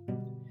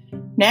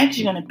 Next,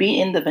 you're going to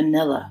beat in the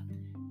vanilla,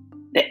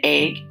 the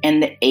egg,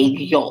 and the egg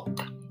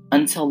yolk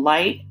until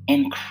light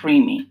and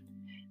creamy.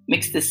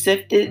 Mix the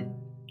sifted,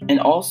 and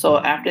also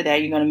after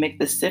that, you're going to mix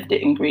the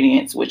sifted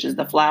ingredients, which is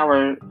the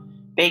flour,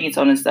 baking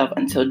soda and stuff,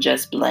 until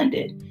just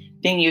blended.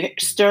 Then you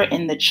stir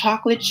in the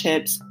chocolate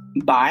chips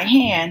by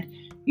hand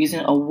using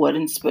a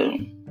wooden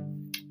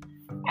spoon.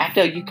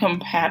 After you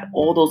compact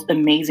all those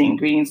amazing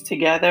ingredients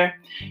together,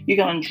 you're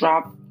going to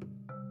drop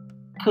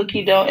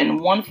cookie dough in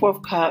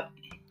 1/4 cup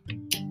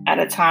at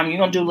a time. You're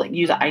going to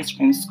use an ice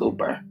cream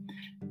scooper.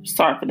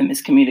 Sorry for the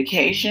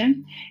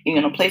miscommunication. You're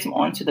going to place them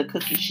onto the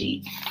cookie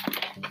sheet.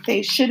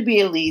 They should be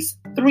at least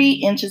 3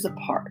 inches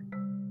apart.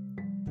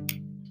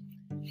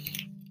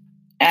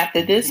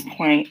 After this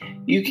point,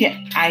 you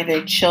can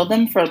either chill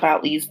them for about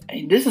at least,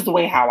 this is the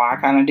way how I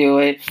kind of do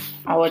it.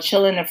 I will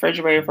chill in the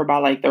refrigerator for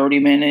about like 30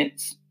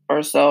 minutes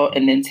or so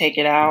and then take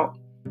it out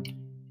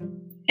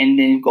and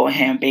then go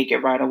ahead and bake it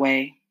right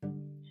away.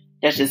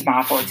 That's just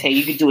my forte.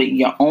 You can do it in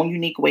your own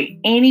unique way,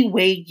 any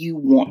way you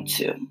want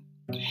to.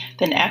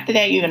 Then after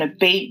that, you're going to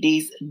bake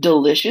these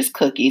delicious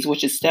cookies,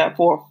 which is step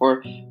 4,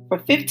 for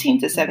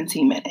 15 to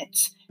 17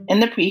 minutes in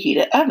the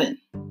preheated oven.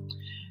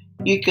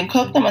 You can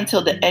cook them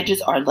until the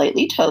edges are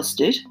lightly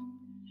toasted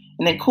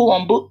and then cool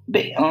on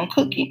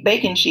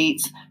baking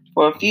sheets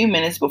for a few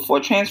minutes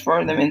before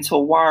transferring them into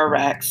wire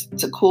racks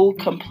to cool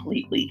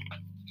completely.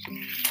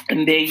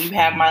 And there you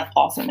have my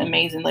awesome,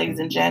 amazing, ladies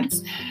and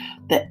gents,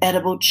 the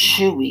edible,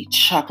 chewy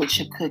chocolate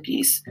chip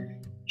cookies.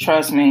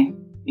 Trust me,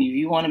 if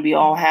you want to be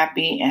all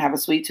happy and have a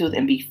sweet tooth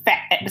and be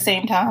fat at the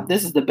same time,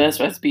 this is the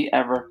best recipe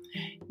ever.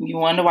 You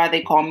wonder why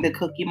they call me the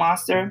Cookie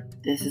Monster?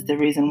 This is the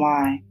reason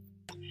why.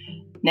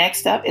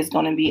 Next up is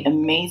going to be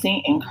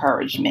amazing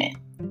encouragement.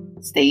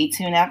 Stay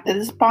tuned after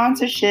the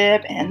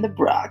sponsorship and the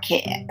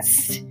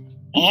broadcast.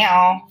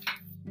 Ow.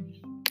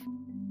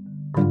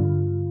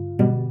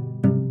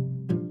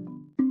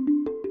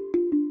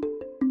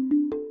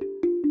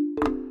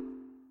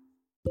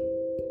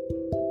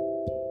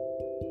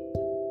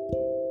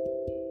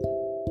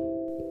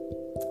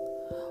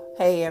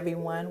 Hey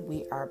everyone,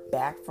 we are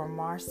back from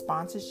our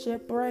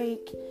sponsorship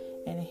break,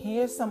 and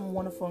here's some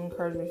wonderful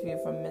encouragement for you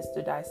from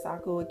Mr.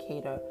 Daisaku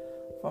Ikeda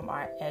from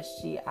our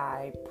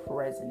SGI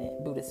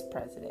president, Buddhist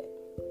president.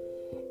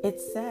 It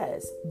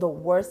says, the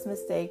worst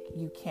mistake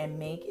you can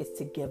make is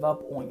to give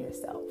up on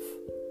yourself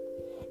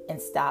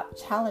and stop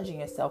challenging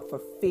yourself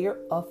for fear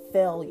of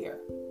failure.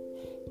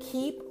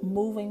 Keep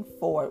moving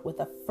forward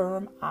with a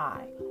firm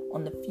eye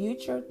on the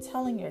future,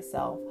 telling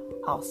yourself,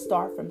 I'll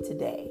start from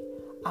today.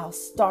 I'll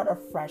start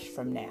afresh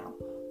from now,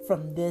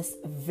 from this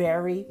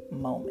very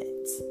moment.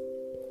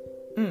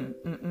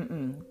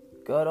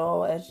 Good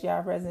old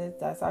SGI President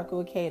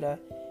Daisaku Ikeda.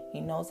 He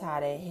knows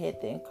how to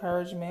hit the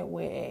encouragement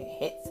where it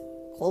hits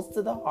close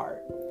to the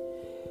heart.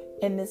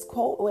 In this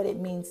quote, what it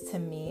means to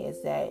me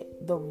is that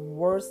the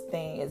worst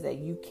thing is that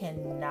you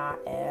cannot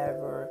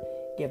ever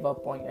give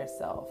up on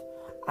yourself.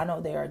 I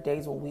know there are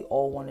days when we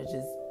all want to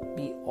just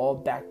be all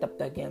backed up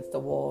against the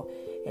wall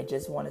and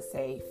just want to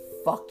say,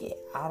 fuck it,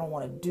 I don't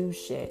want to do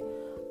shit.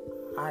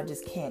 I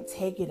just can't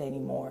take it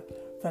anymore.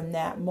 From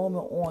that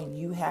moment on,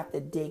 you have to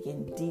dig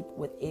in deep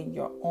within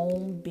your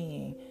own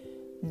being,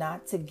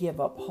 not to give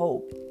up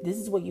hope. This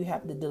is where you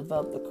have to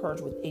develop the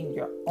courage within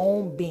your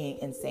own being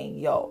and saying,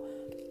 yo,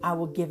 I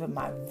will give it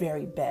my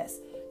very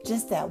best.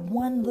 Just that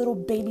one little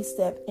baby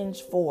step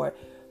inch forward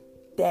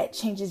that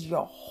changes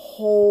your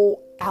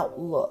whole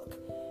outlook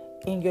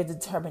in your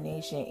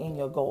determination, in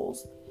your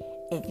goals.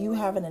 If you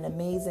have an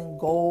amazing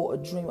goal, a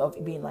dream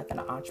of being like an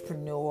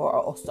entrepreneur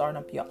or starting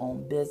up your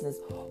own business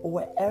or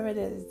whatever it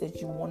is that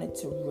you wanted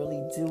to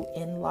really do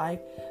in life,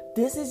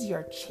 this is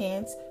your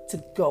chance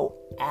to go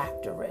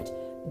after it.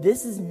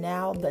 This is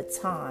now the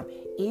time.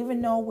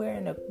 Even though we're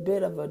in a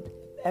bit of an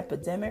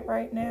epidemic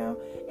right now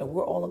and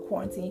we're all in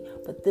quarantine,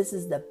 but this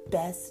is the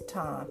best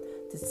time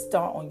to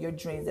start on your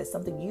dreams. That's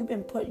something you've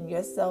been putting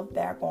yourself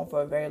back on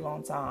for a very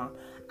long time.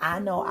 I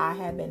know I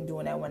have been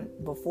doing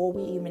that before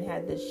we even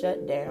had this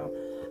shutdown.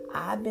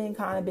 I've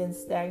been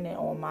stagnant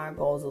on my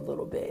goals a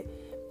little bit.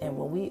 And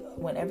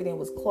when everything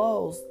was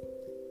closed,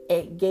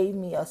 it gave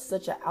me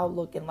such an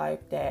outlook in life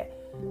that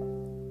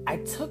I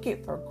took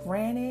it for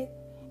granted.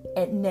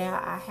 And now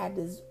I had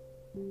this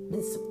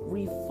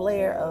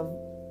flare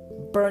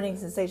of burning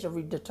sensation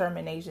of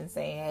determination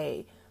saying,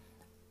 hey,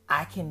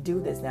 I can do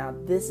this now.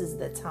 This is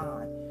the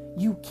time.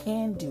 You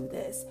can do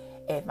this.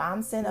 If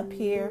I'm sitting up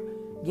here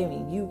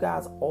giving you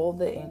guys all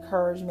the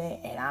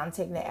encouragement and I'm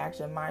taking the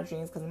action of my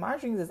dreams, because my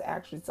dreams is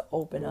actually to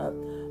open up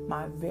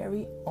my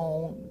very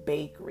own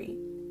bakery.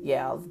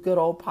 Yeah, good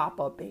old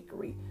pop-up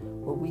bakery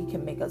where we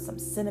can make us some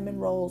cinnamon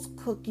rolls,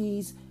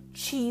 cookies,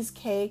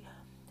 cheesecake,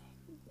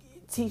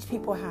 teach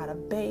people how to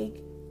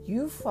bake.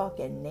 You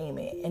fucking name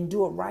it, and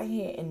do it right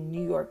here in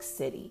New York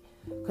City.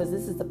 because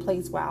this is the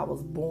place where I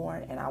was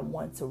born, and I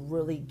want to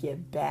really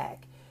give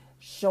back,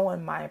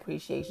 showing my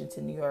appreciation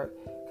to New York,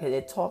 because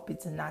it taught me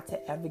to not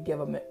to ever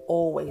give up and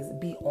always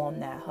be on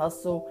that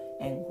hustle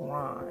and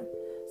grind.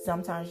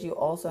 Sometimes you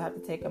also have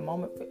to take a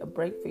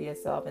break for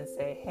yourself and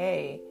say,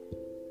 hey,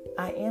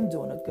 I am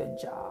doing a good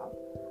job.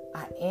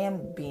 I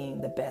am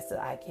being the best that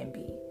I can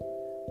be.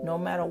 No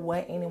matter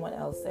what anyone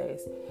else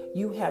says,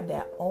 you have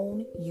that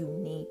own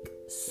unique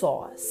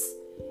sauce.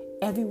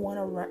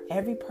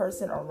 Every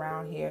person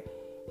around here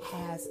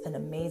has an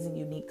amazing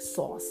unique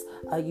sauce,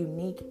 a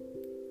unique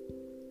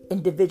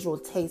individual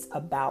taste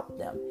about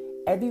them.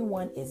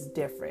 Everyone is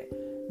different.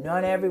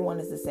 Not everyone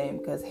is the same,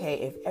 because hey,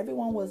 if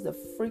everyone was the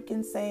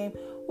freaking same,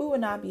 we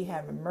would not be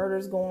having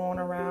murders going on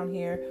around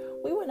here.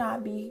 People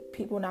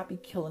would not be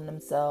killing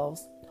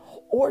themselves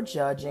or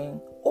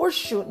judging or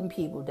shooting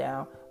people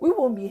down. We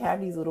wouldn't be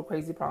having these little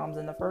crazy problems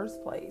in the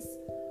first place.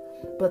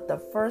 But the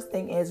first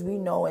thing is, we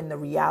know in the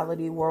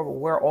reality world where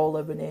we're all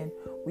living in,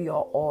 we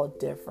are all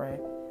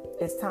different.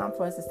 It's time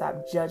for us to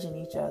stop judging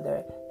each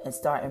other and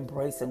start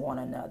embracing one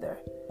another.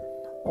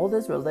 All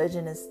this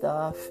religion and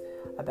stuff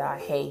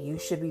about, hey, you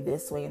should be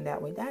this way and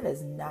that way, that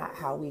is not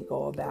how we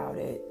go about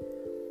it.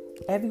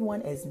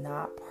 Everyone is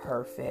not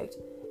perfect.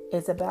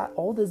 It's about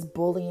all this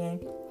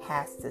bullying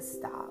has to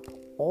stop.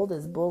 All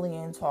this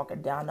bullying,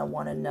 talking down to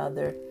one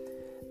another.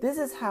 This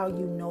is how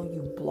you know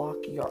you block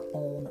your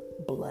own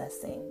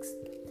blessings.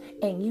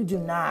 And you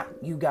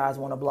guys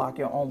want to block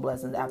your own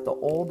blessings after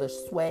all the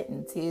sweat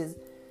and tears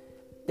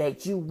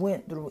that you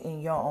went through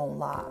in your own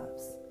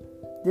lives.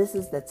 This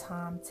is the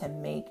time to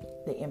make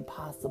the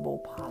impossible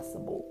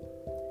possible.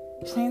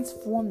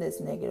 Transform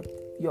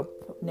your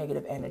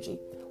negative energy.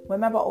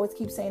 Remember, I always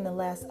keep saying in the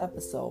last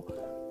episode,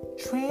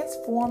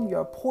 transform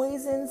your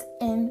poisons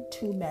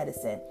into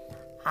medicine.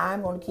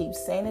 I'm going to keep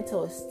saying it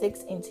till it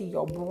sticks into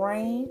your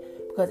brain,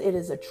 because it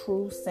is a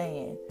true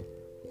saying.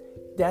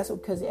 That's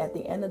because at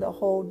the end of the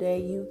whole day,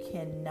 you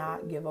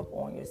cannot give up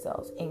on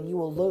yourselves. And you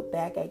will look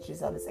back at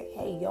yourself and say,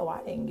 hey,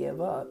 I didn't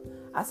give up.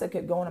 I still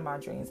kept going to my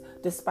dreams,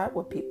 despite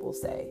what people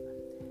say.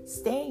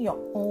 Stay in your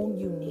own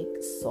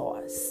unique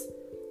sauce,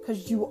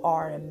 because you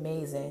are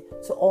amazing.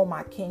 To all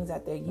my kings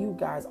out there, you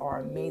guys are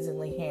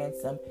amazingly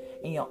handsome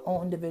in your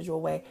own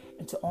individual way.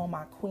 And to all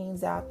my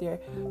queens out there,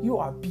 you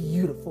are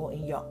beautiful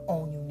in your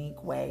own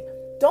unique way.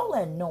 Don't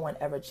let no one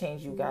ever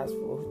change you guys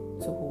from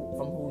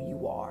who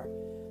you are.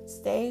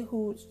 Stay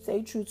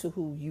true to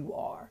who you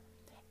are,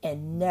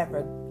 and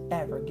never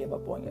ever give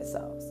up on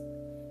yourselves.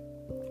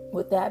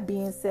 With that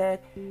being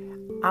said,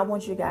 I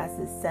want you guys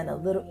to send a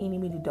little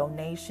eeny-meeny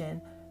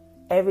donation.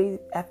 Every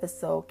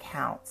episode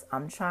counts.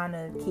 I'm trying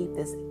to keep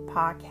this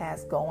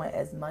podcast going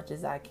as much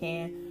as I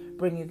can,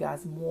 bring you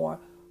guys more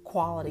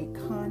quality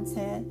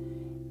content.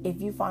 If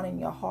you find in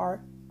your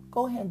heart,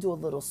 go ahead and do a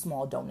little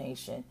small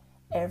donation.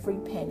 Every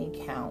penny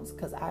counts,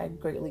 because I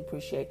greatly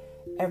appreciate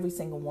every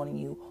single one of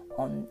you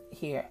on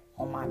here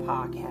on my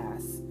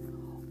podcast.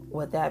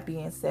 With that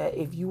being said,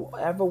 if you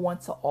ever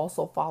want to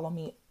also follow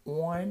me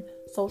on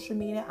social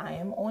media, I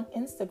am on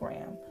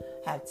Instagram.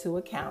 I have 2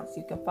 accounts.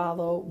 You can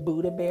follow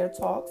Buddha Bear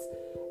Talks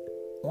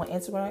on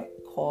Instagram,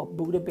 called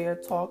Buddha Bear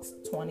Talks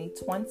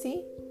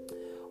 2020,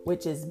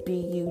 which is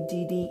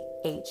BUDDHABEAR,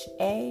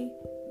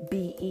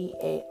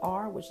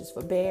 which is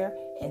for bear,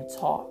 and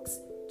Talks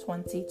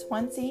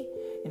 2020.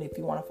 And if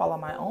you want to follow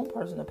my own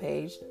personal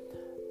page,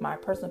 my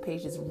personal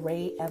page is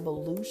Ray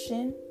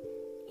Evolution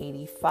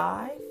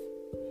 85.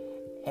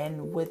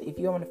 And if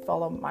you want to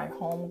follow my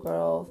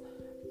homegirls,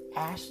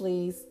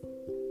 Ashley's,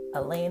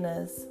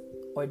 Elena's,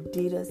 or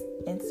Dita's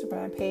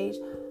Instagram page,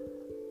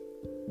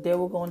 they're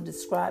going to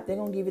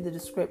give you the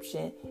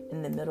description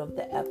in the middle of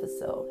the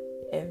episode.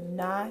 If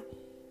not,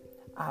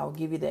 I'll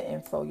give you the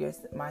info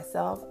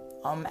myself.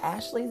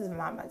 Ashley's, if I'm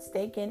not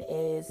mistaken,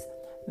 is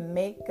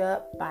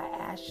Makeup by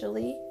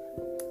Ashley.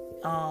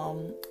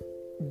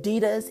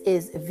 Dita's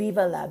is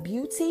Viva La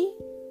Beauty.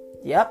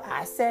 Yep,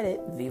 I said it.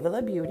 Viva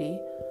La Beauty.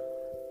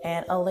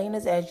 And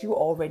Elena's, as you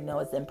already know,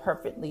 is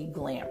Imperfectly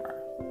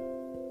Glamour.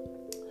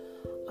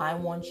 I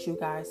want you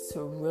guys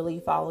to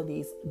really follow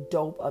these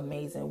dope,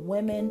 amazing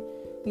women.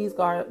 These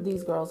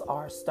girls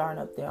are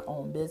starting up their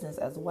own business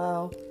as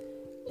well.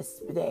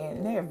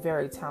 They're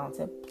very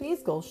talented.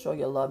 Please go show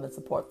your love and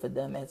support for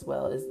them as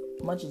well, as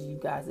much as you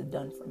guys have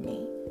done for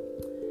me.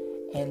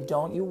 And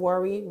don't you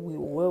worry,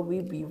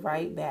 we be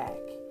right back.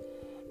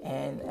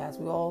 And as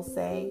we all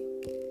say,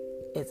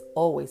 it's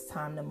always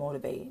time to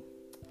motivate.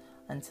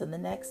 Until the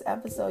next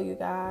episode, you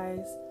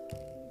guys.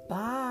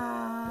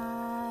 Bye.